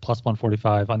Oilers as plus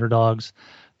 145 underdogs.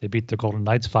 They beat the Golden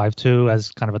Knights 5-2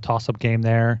 as kind of a toss-up game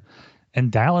there.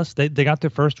 And Dallas, they got their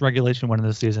first regulation win of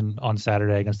the season on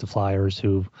Saturday against the Flyers,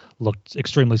 who looked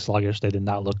extremely sluggish. They did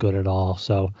not look good at all.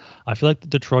 So I feel like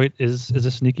Detroit is a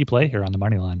sneaky play here on the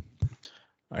money line.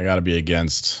 I got to be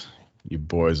against you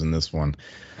boys in this one.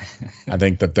 I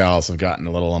think that Dallas have gotten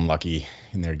a little unlucky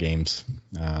in their games.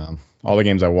 All the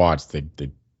games I watched,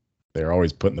 they're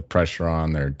always putting the pressure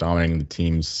on. They're dominating the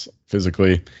teams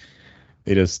physically.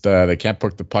 They just they can't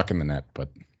put the puck in the net. But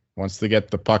once they get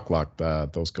the puck locked,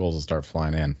 those goals will start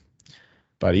flying in.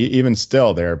 But even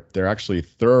still, they're actually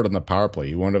 3rd on the power play.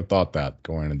 You wouldn't have thought that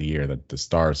going into the year, that the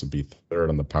Stars would be 3rd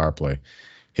on the power play,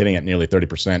 hitting at nearly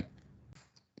 30%.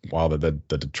 while the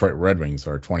Detroit Red Wings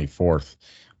are 24th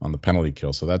on the penalty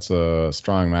kill. So that's a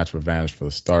strong matchup advantage for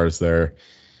the Stars there.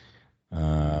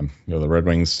 The Red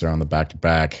Wings are on the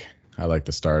back-to-back. I like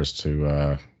the Stars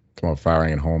to come out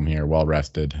firing at home here, well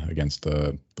rested against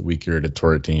the weaker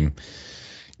Detroit team,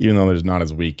 even though they're not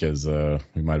as weak as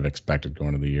we might have expected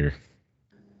going into the year.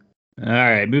 All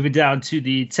right, moving down to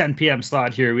the 10 p.m.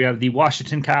 slot here, we have the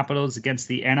Washington Capitals against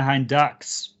the Anaheim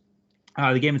Ducks.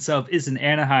 The game itself is in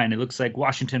Anaheim. It looks like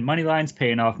Washington money line's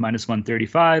paying off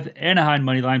 -135. Anaheim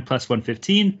money line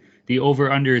 +115. The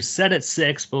over/under is set at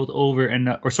 6. Both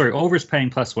over's paying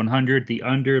 +100. The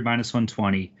under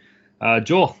 -120.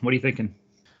 Joel, what are you thinking?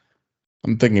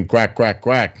 I'm thinking quack, quack,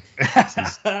 quack.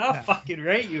 Fucking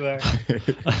right you are.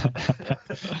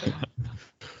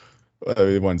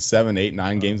 They won 7, 8,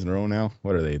 9 games in a row now.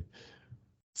 What are they?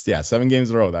 Yeah, 7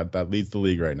 games in a row. That leads the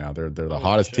league right now. They're the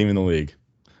hottest team in the league.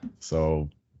 So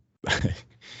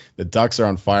the Ducks are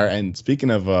on fire. And speaking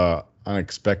of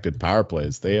unexpected power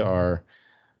plays, they are,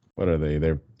 what are they?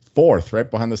 They're 4th,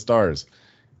 right behind the Stars.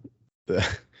 The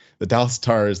Dallas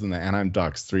Stars and the Anaheim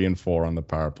Ducks, 3 and 4 on the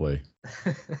power play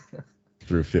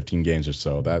through 15 games or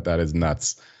so. That is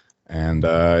nuts. And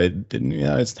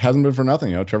it hasn't been for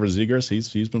nothing. Trevor Zegras,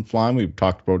 he's been flying. We've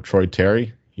talked about Troy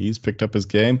Terry. He's picked up his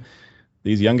game.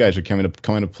 These young guys are coming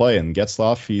to play. And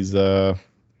Getzlaf,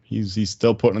 he's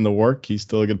still putting in the work. He's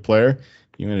still a good player,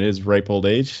 even at his ripe old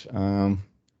age. I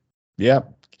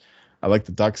like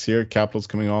the Ducks here. Capitals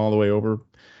coming all the way over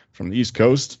from the East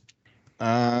Coast.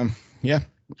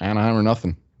 Anaheim or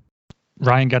nothing.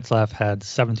 Ryan Getzlaf had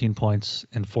 17 points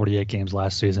in 48 games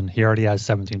last season. He already has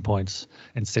 17 points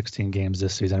in 16 games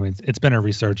this season. I mean, it's been a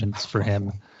resurgence for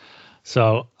him.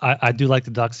 So I do like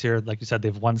the Ducks here. Like you said,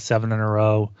 they've won 7 in a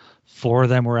row. 4 of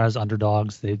them were as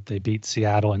underdogs. They beat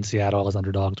Seattle and Seattle as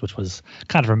underdogs, which was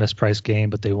kind of a mispriced game,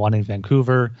 but they won in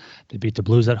Vancouver. They beat the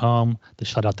Blues at home. They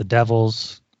shut out the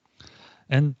Devils.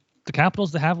 And the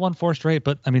Capitals, they have won 4 straight,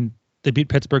 but I mean, they beat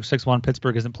Pittsburgh 6-1.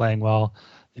 Pittsburgh isn't playing well.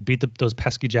 They beat those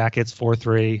pesky Jackets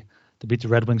 4-3. They beat the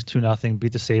Red Wings 2-0.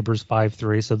 Beat the Sabres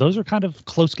 5-3. So those are kind of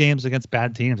close games against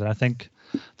bad teams. And I think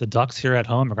the Ducks here at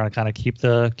home are going to kind of keep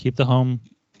the home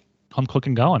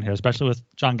cooking going here, especially with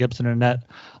John Gibson in net.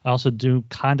 I also do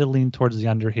kind of lean towards the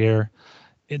under here.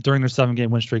 During their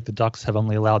 7-game win streak, the Ducks have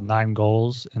only allowed 9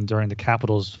 goals, and during the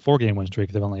Capitals' 4-game win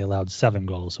streak, they've only allowed 7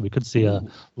 goals. So we could see a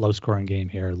low-scoring game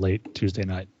here late Tuesday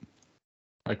night.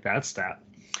 Like that stat.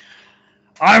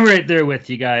 I'm right there with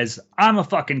you guys. I'm a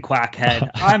fucking quackhead.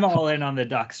 I'm all in on the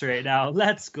Ducks right now.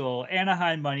 Let's go.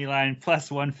 Anaheim money line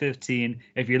 +115.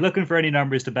 If you're looking for any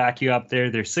numbers to back you up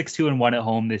there, they're 6-2-1 at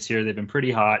home this year. They've been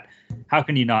pretty hot. How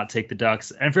can you not take the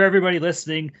Ducks? And for everybody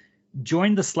listening,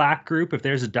 join the Slack group if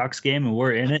there's a Ducks game and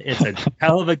we're in it. It's a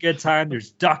hell of a good time.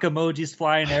 There's duck emojis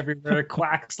flying everywhere,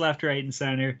 quacks left, right, and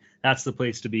center. That's the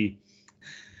place to be.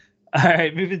 All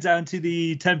right, moving down to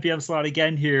the 10 p.m. slot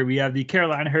again here. We have the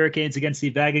Carolina Hurricanes against the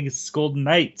Vegas Golden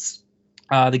Knights.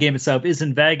 The game itself is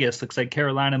in Vegas. Looks like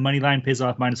Carolina money line pays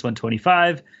off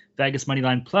 -125. Vegas money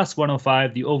line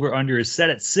 +105. The over/under is set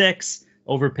at 6.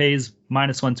 Over pays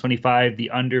 -125. The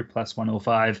under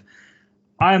 +105.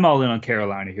 I'm all in on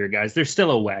Carolina here, guys. They're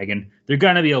still a wagon. They're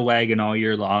going to be a wagon all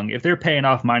year long. If they're paying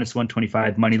off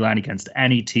 -125 money line against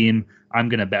any team, I'm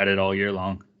going to bet it all year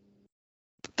long.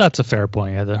 That's a fair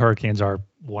point. Yeah, the Hurricanes are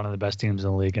one of the best teams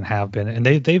in the league and have been, and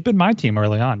they've been my team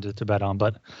early on to bet on.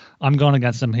 But I'm going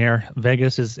against them here.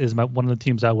 Vegas is one of the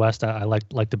teams out west I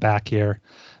like to back here.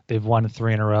 They've won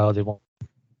 3 in a row. They've won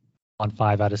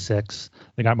 5 out of 6.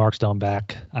 They got Mark Stone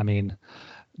back. I mean,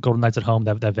 Golden Knights at home.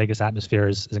 That Vegas atmosphere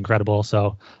is incredible.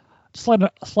 So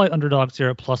slight underdogs here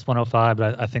at +105,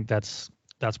 but I think that's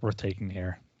worth taking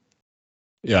here.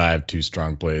 Yeah, I have 2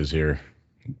 strong plays here.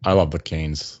 I love the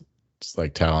Canes. Just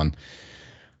like Talon.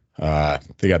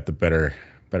 They got the better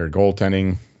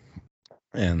goaltending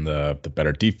and the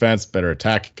better defense, better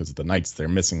attack, because the Knights, they're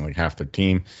missing like half their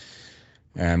team.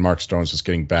 And Mark Stone's just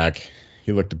getting back.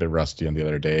 He looked a bit rusty on the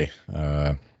other day.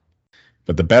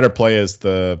 But the better play is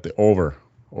the over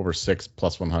 6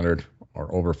 +100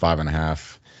 or over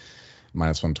 5.5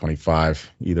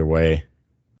 -125. Either way,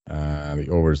 the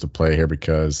over is the play here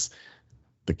because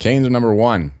the Canes are number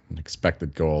 1 in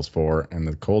expected goals for, and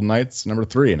the Golden Knights number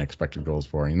 3 in expected goals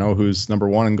for. You know who's number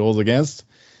 1 in goals against?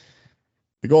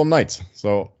 The Golden Knights.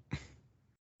 So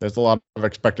there's a lot of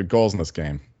expected goals in this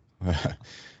game.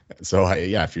 So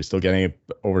if you're still getting it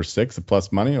over 6 at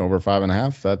plus money, over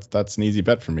 5.5, that's an easy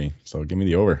bet for me. So give me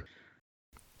the over.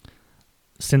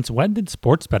 Since when did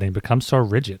sports betting become so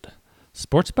rigid?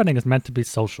 Sports betting is meant to be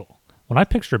social. When I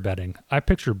picture betting, I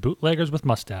picture bootleggers with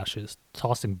mustaches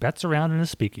tossing bets around in a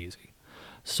speakeasy.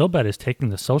 SoBet is taking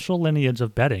the social lineage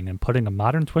of betting and putting a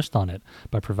modern twist on it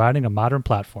by providing a modern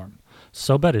platform.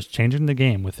 SoBet is changing the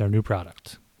game with their new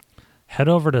product. Head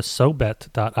over to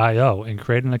SoBet.io and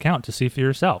create an account to see for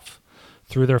yourself.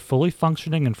 Through their fully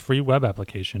functioning and free web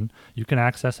application, you can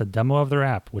access a demo of their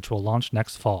app, which will launch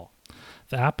next fall.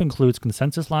 The app includes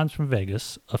consensus lines from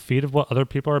Vegas, a feed of what other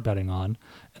people are betting on,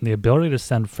 and the ability to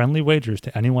send friendly wagers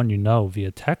to anyone you know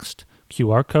via text,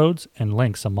 QR codes, and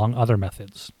links, among other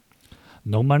methods.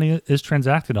 No money is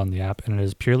transacted on the app, and it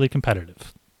is purely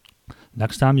competitive.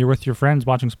 Next time you're with your friends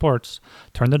watching sports,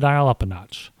 turn the dial up a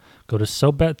notch. Go to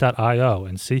SoBet.io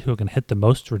and see who can hit the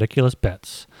most ridiculous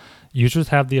bets. Users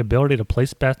have the ability to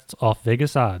place bets off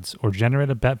Vegas odds or generate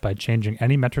a bet by changing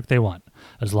any metric they want,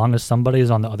 as long as somebody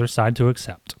is on the other side to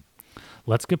accept.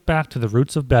 Let's get back to the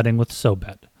roots of betting with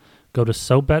SoBet. Go to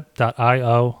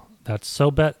SoBet.io, that's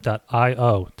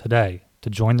SoBet.io today to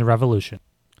join the revolution.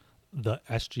 The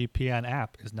SGPN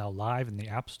app is now live in the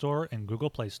App Store and Google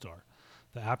Play Store.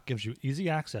 The app gives you easy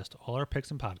access to all our picks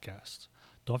and podcasts.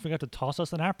 Don't forget to toss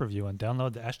us an app review and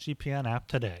download the SGPN app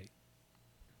today.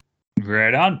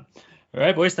 Right on. All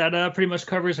right, boys, that pretty much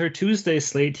covers our Tuesday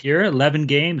slate here. 11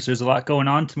 games. There's a lot going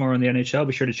on tomorrow in the NHL.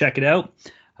 Be sure to check it out.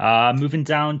 Moving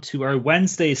down to our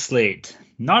Wednesday slate.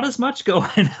 Not as much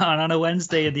going on a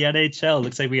Wednesday in the NHL.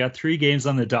 Looks like we got 3 games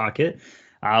on the docket.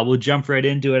 We'll jump right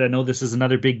into it. I know this is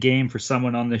another big game for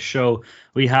someone on this show.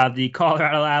 We have the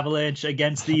Colorado Avalanche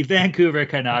against the Vancouver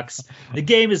Canucks. The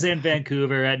game is in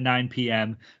Vancouver at 9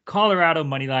 p.m. Colorado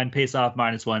moneyline pays off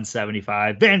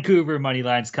 -175. Vancouver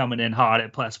moneyline's coming in hot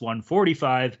at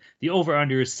 +145. The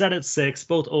over-under is set at 6.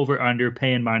 Both over-under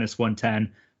paying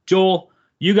 -110. Joel,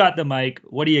 you got the mic.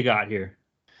 What do you got here?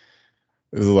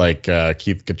 This is like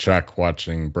Keith Tkachuk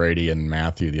watching Brady and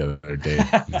Matthew the other day.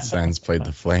 The Sens played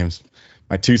the Flames.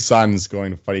 My 2 sons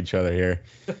going to fight each other here.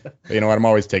 But you know what? I'm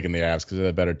always taking the Avs because they're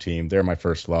a better team. They're my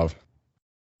first love.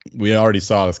 We already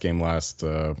saw this game last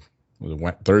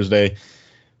Thursday,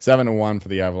 7-1 for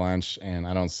the Avalanche, and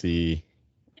I don't see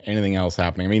anything else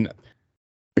happening. I mean,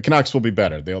 the Canucks will be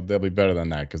better. They'll be better than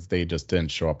that because they just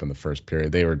didn't show up in the first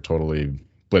period. They were totally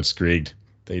blitzkrieged.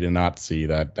 They did not see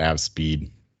that Avs speed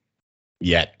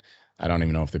yet. I don't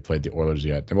even know if they played the Oilers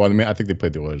yet. Well, I mean, I think they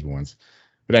played the Oilers once.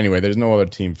 But anyway, there's no other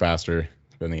team faster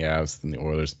than the Avs, than the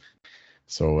Oilers.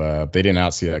 So they did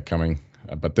not see that coming.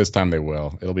 But this time they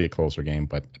will. It'll be a closer game.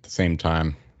 But at the same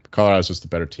time, Colorado's just a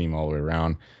better team all the way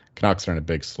around. Canucks are in a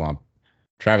big slump.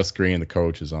 Travis Green, the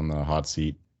coach, is on the hot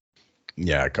seat.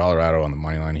 Yeah, Colorado on the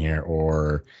money line here.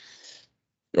 Or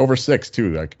over 6,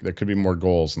 too. Like, there could be more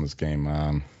goals in this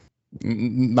game.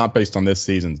 Not based on this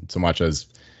season so much as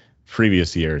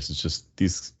previous years. It's just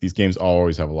these games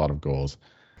always have a lot of goals.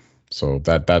 So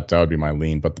that would be my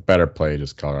lean, but the better play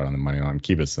just Colorado on the money line.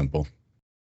 Keep it simple.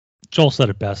 Joel said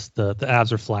it best. The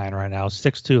Avs are flying right now.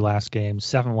 6-2 last game,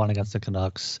 7-1 against the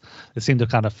Canucks. They seem to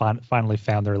kind of finally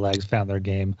found their legs, found their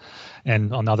game.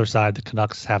 And on the other side, the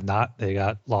Canucks have not. They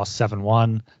got lost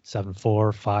 7-1,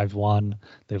 7-4, 5-1.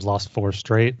 They've lost 4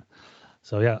 straight.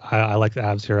 So yeah, I like the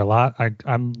Avs here a lot.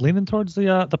 I'm leaning towards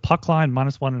the puck line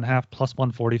 -1.5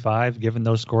 +145. Given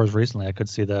those scores recently, I could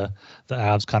see the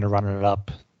Avs kind of running it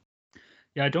up.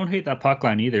 Yeah, I don't hate that puck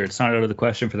line either. It's not out of the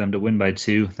question for them to win by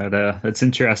 2. That's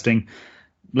interesting.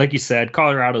 Like you said,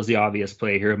 Colorado's the obvious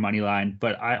play here at money line,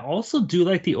 but I also do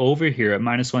like the over here at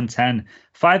 -110.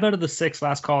 5 out of the 6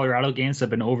 last Colorado games have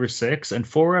been over 6, and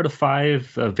 4 out of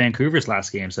 5 of Vancouver's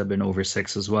last games have been over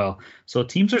 6 as well. So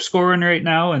teams are scoring right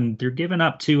now, and they're giving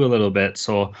up 2 a little bit.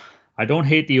 So I don't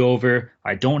hate the over.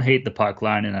 I don't hate the puck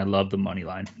line, and I love the money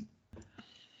line.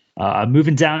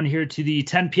 Moving down here to the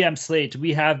 10 p.m. slate,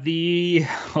 we have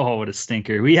what a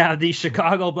stinker. We have the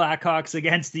Chicago Blackhawks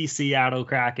against the Seattle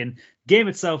Kraken. Game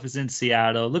itself is in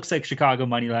Seattle. Looks like Chicago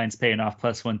moneyline's paying off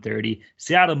 +130.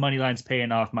 Seattle moneyline's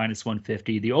paying off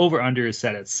 -150. The over-under is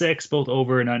set at 6. Both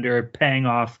over and under paying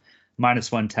off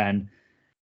 -110.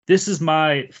 This is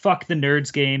my fuck the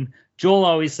nerds game. Joel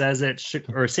always says it,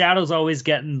 or Seattle's always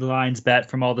getting the lines bet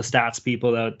from all the stats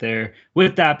people out there.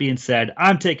 With that being said,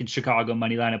 I'm taking Chicago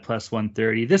money line at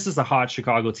 +130. This is a hot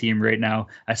Chicago team right now.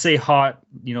 I say hot,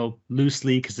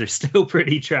 loosely because they're still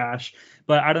pretty trash,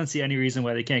 but I don't see any reason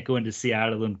why they can't go into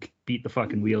Seattle and beat the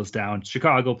fucking wheels down.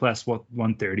 Chicago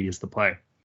 +130 is the play.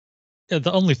 Yeah,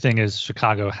 the only thing is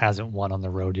Chicago hasn't won on the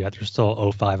road yet. They're still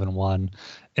 0-5-1.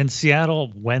 And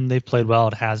Seattle, when they've played well,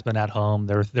 it has been at home.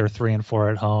 They're 3-4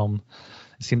 at home.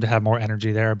 They seem to have more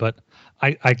energy there, but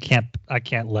I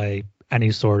can't lay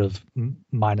any sort of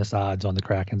minus odds on the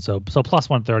Kraken. So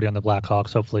 +130 on the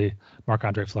Blackhawks. Hopefully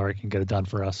Marc-Andre Fleury can get it done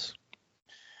for us.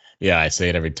 Yeah, I say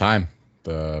it every time.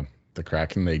 The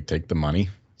Kraken, they take the money,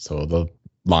 so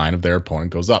line of their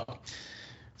opponent goes up.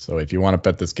 So if you want to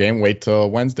bet this game, wait till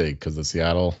Wednesday because the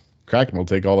Seattle Kraken will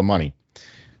take all the money.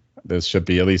 This should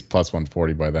be at least plus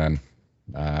 140 by then,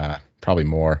 probably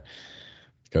more,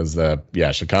 because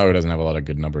Chicago doesn't have a lot of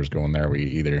good numbers going there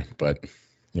either. But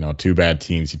two bad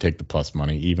teams, you take the plus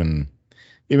money, even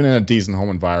in a decent home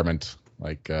environment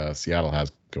like Seattle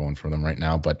has going for them right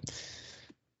now. But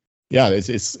yeah,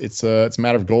 it's a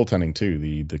matter of goaltending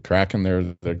too. The Kraken,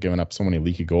 they're giving up so many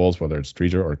leaky goals, whether it's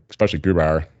Drieger or especially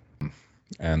Grubauer.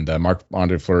 And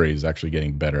Marc-Andre Fleury is actually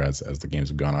getting better as the games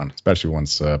have gone on, especially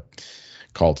once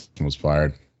Colton was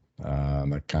fired.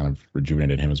 That kind of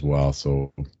rejuvenated him as well.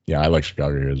 So, yeah, I like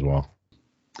Chicago here as well.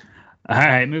 All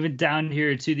right, moving down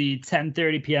here to the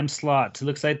 10:30 p.m. slot. It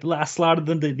looks like the last slot of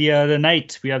the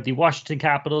night. We have the Washington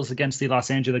Capitals against the Los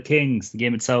Angeles Kings. The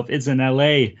game itself is in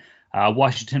L.A.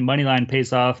 Washington moneyline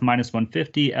pays off minus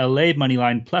 150. LA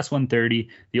moneyline plus 130.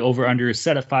 The over-under is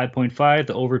set at 5.5.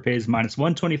 The over pays minus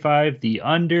 125. The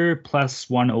under plus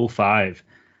 105.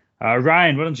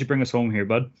 Ryan, why don't you bring us home here,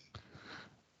 bud?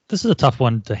 This is a tough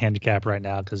one to handicap right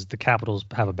now because the Capitals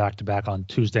have a back-to-back on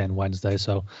Tuesday and Wednesday.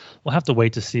 So we'll have to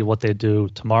wait to see what they do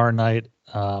tomorrow night.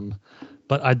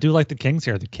 But I do like the Kings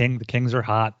here. The Kings are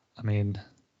hot. I mean,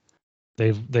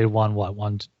 they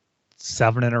won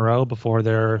 7 in a row before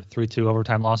their 3-2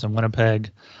 overtime loss in Winnipeg.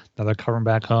 Now they're coming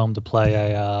back home to play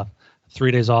a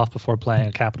 3 days off before playing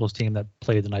a Capitals team that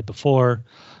played the night before.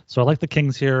 So I like the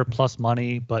Kings here plus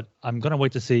money, but I'm going to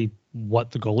wait to see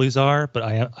what the goalies are. But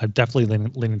I'm definitely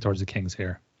leaning towards the Kings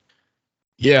here.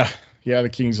 Yeah, the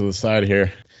Kings are the side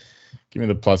here. Give me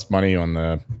the plus money on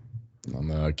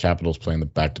the Capitals playing the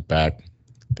back-to-back.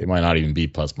 They might not even be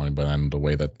plus money by then, the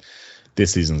way that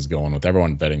this season's going, with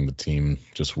everyone betting the team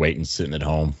just waiting, sitting at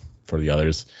home for the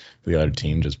other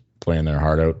team just playing their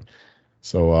heart out.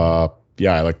 So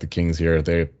I like the Kings here.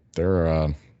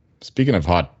 They're speaking of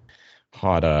hot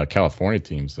California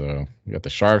teams. We got the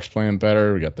Sharks playing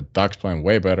better. We got the Ducks playing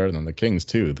way better than the Kings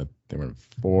too. That they were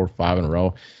 4 or 5 in a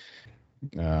row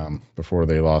before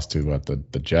they lost to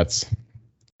the Jets.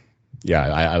 Yeah,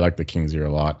 I like the Kings here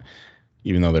a lot,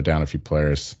 even though they're down a few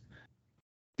players.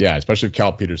 Yeah, especially if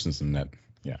Cal Peterson's in net.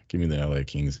 Yeah, give me the LA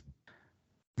Kings.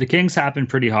 The Kings have been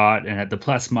pretty hot, and at the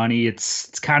plus money,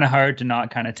 it's kind of hard to not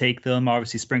kind of take them.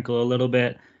 Obviously, sprinkle a little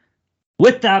bit.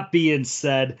 With that being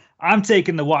said, I'm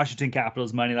taking the Washington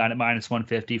Capitals money line at minus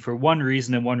 150 for one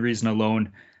reason and one reason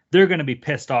alone. They're going to be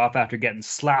pissed off after getting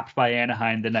slapped by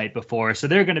Anaheim the night before, so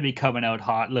they're going to be coming out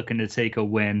hot looking to take a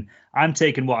win. I'm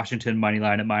taking Washington money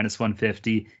line at minus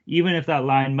 150, even if that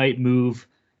line might move.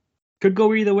 Could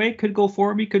go either way, could go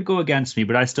for me, could go against me,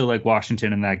 but I still like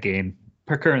Washington in that game.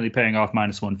 We're currently paying off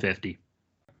minus 150.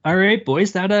 All right,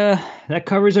 boys, that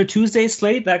covers our Tuesday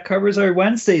slate. That covers our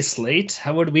Wednesday slate.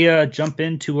 How would we jump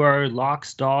into our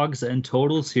locks, dogs, and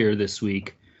totals here this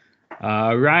week?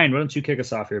 Ryan, why don't you kick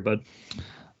us off here, bud?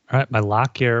 All right, my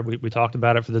lock here, we talked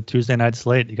about it for the Tuesday night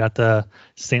slate. You got the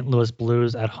St. Louis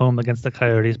Blues at home against the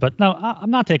Coyotes, but no, I'm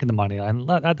not taking the money line.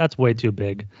 That's way too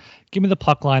big. Give me the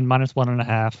puck line, minus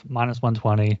 1.5, minus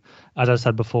 120. As I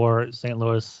said before, St.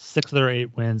 Louis, 6 of their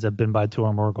 8 wins have been by 2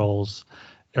 or more goals.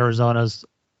 Arizona's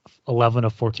 11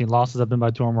 of 14 losses have been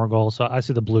by 2 or more goals. So I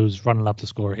see the Blues running up the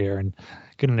score here and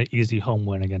getting an easy home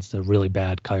win against a really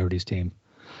bad Coyotes team.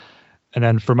 And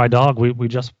then for my dog, we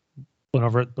just went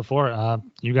over it before.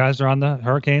 You guys are on the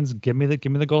Hurricanes. Give me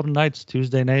the Golden Knights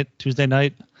Tuesday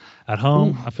night at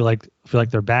home. Ooh. I feel like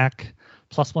they're back.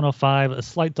 Plus 105, a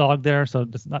slight dog there, so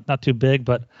it's not too big,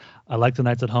 but I like the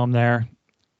Knights at home there.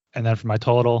 And then for my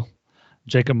total,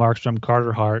 Jacob Markstrom,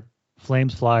 Carter Hart,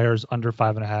 Flames Flyers under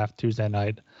 5.5 Tuesday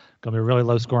night. Gonna be a really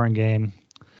low scoring game.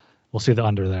 We'll see the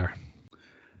under there.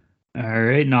 All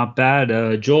right, not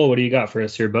bad. Joel, what do you got for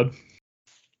us here, bud?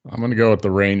 I'm gonna go with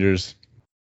the Rangers.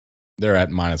 They're at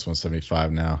minus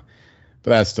 175 now, but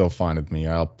that's still fine with me.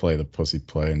 I'll play the pussy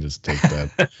play and just take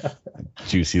that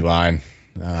juicy line.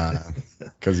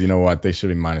 Because you know what? They should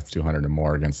be minus 200 or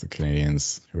more against the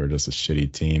Canadians, who are just a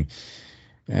shitty team.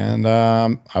 And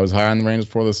I was high on the Rangers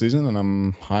before the season, and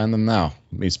I'm high on them now.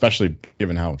 I mean, especially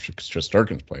given how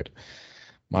Shesterkin's played.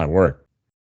 Might work.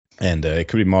 And it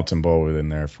could be Montembeault within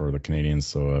there for the Canadians,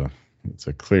 so it's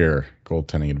a clear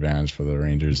goaltending advantage for the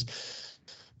Rangers.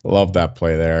 Love that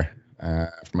play there.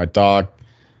 For my dog,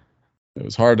 it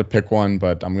was hard to pick one,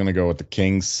 but I'm going to go with the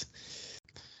Kings.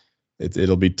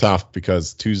 It'll be tough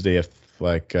because Tuesday, if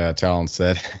like Talon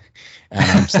said,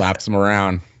 and slaps them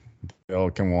around,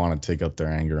 they'll come want to take out their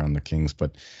anger on the Kings.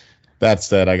 But that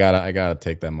said, I gotta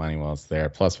take that money while it's there.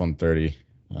 Plus 130.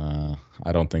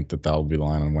 I don't think that will be the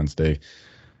line on Wednesday,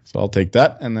 so I'll take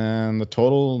that. And then the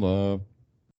total,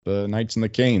 the Knights and the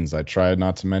Canes. I tried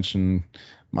not to mention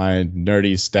my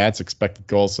nerdy stats, expected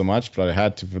goals so much, but I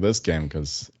had to for this game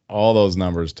because all those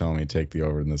numbers tell me take the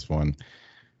over in this one.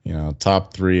 You know,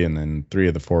 top 3 and then 3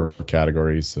 of the 4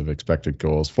 categories of expected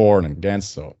goals, for and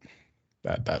against. So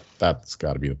that's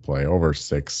got to be the play. Over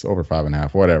 6, over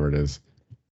 5.5, whatever it is.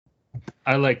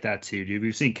 I like that too, dude.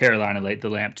 We've seen Carolina light the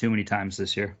lamp too many times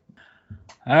this year.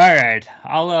 All right,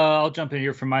 I'll jump in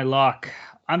here for my lock.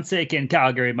 I'm taking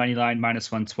Calgary money line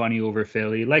 -120 over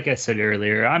Philly. Like I said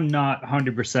earlier, I'm not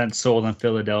 100% sold on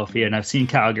Philadelphia, and I've seen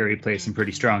Calgary play some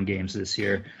pretty strong games this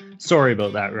year. Sorry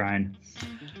about that, Ryan.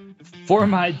 For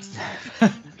my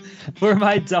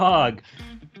dog,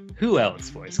 who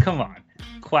else, boys? Come on,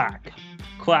 quack,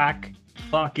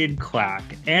 fucking quack.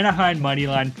 Anaheim money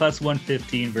line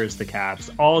 +115 versus the Caps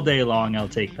all day long. I'll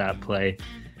take that play.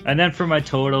 And then for my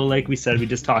total, like we said, we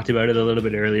just talked about it a little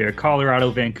bit earlier. Colorado,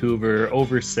 Vancouver,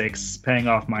 over 6, paying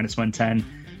off -110.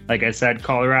 Like I said,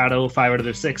 Colorado, 5 out of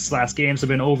their 6 last games have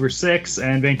been over 6,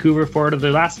 and Vancouver, 4 out of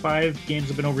their last 5 games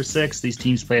have been over 6. These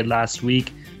teams played last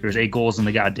week. There's 8 goals in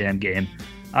the goddamn game.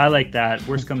 I like that.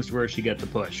 Worst comes to worst, you get the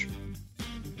push.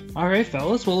 All right,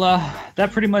 fellas. Well,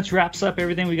 that pretty much wraps up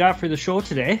everything we got for the show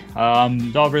today. All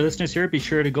of our listeners here, be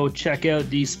sure to go check out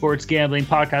the Sports Gambling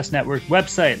Podcast Network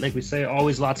website. Like we say,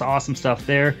 always lots of awesome stuff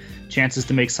there. Chances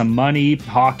to make some money,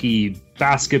 hockey,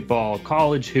 basketball,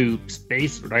 college hoops, I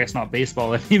guess not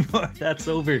baseball anymore. That's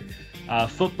over.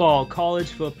 Football, college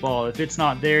football. If it's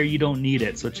not there, you don't need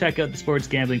it. So check out the Sports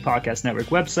Gambling Podcast Network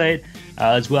website.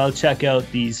 As well, check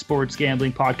out the Sports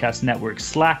Gambling Podcast Network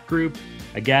Slack group.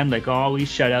 Again, like always,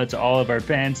 shout out to all of our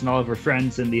fans and all of our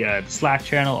friends in the Slack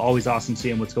channel. Always awesome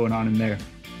seeing what's going on in there.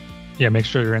 Yeah, make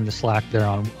sure you're in the Slack there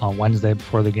on Wednesday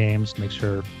before the games. Make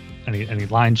sure any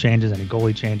line changes, any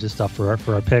goalie changes, stuff for our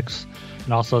picks.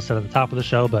 And also said at the top of the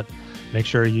show, but make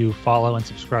sure you follow and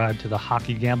subscribe to the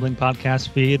Hockey Gambling Podcast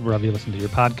feed wherever you listen to your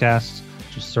podcasts.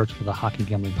 Just search for the Hockey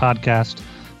Gambling Podcast.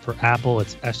 For Apple,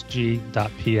 it's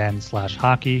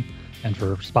sg.pn/hockey. And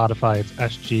for Spotify, it's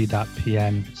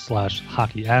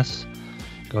sg.pn/hockeys.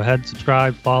 Go ahead,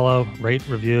 subscribe, follow, rate,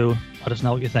 review. Let us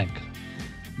know what you think.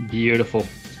 Beautiful.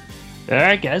 All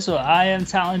right, guys. So I am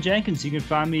Talon Jenkins. You can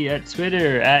find me at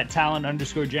Twitter at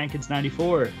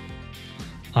Talon_Jenkins94.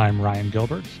 I'm Ryan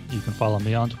Gilbert. You can follow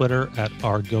me on Twitter at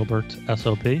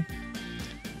rgilbertsop.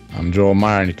 I'm Joel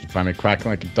Meyer, and you can find me quacking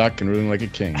like a duck and rooting like a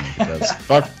king. Because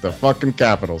fuck the fucking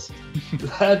Capitals.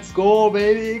 Let's go,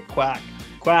 baby. Quack.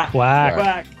 Quack. Quack.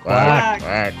 Quack. Quack.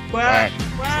 Quack. Quack. Quack.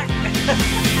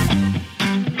 Quack.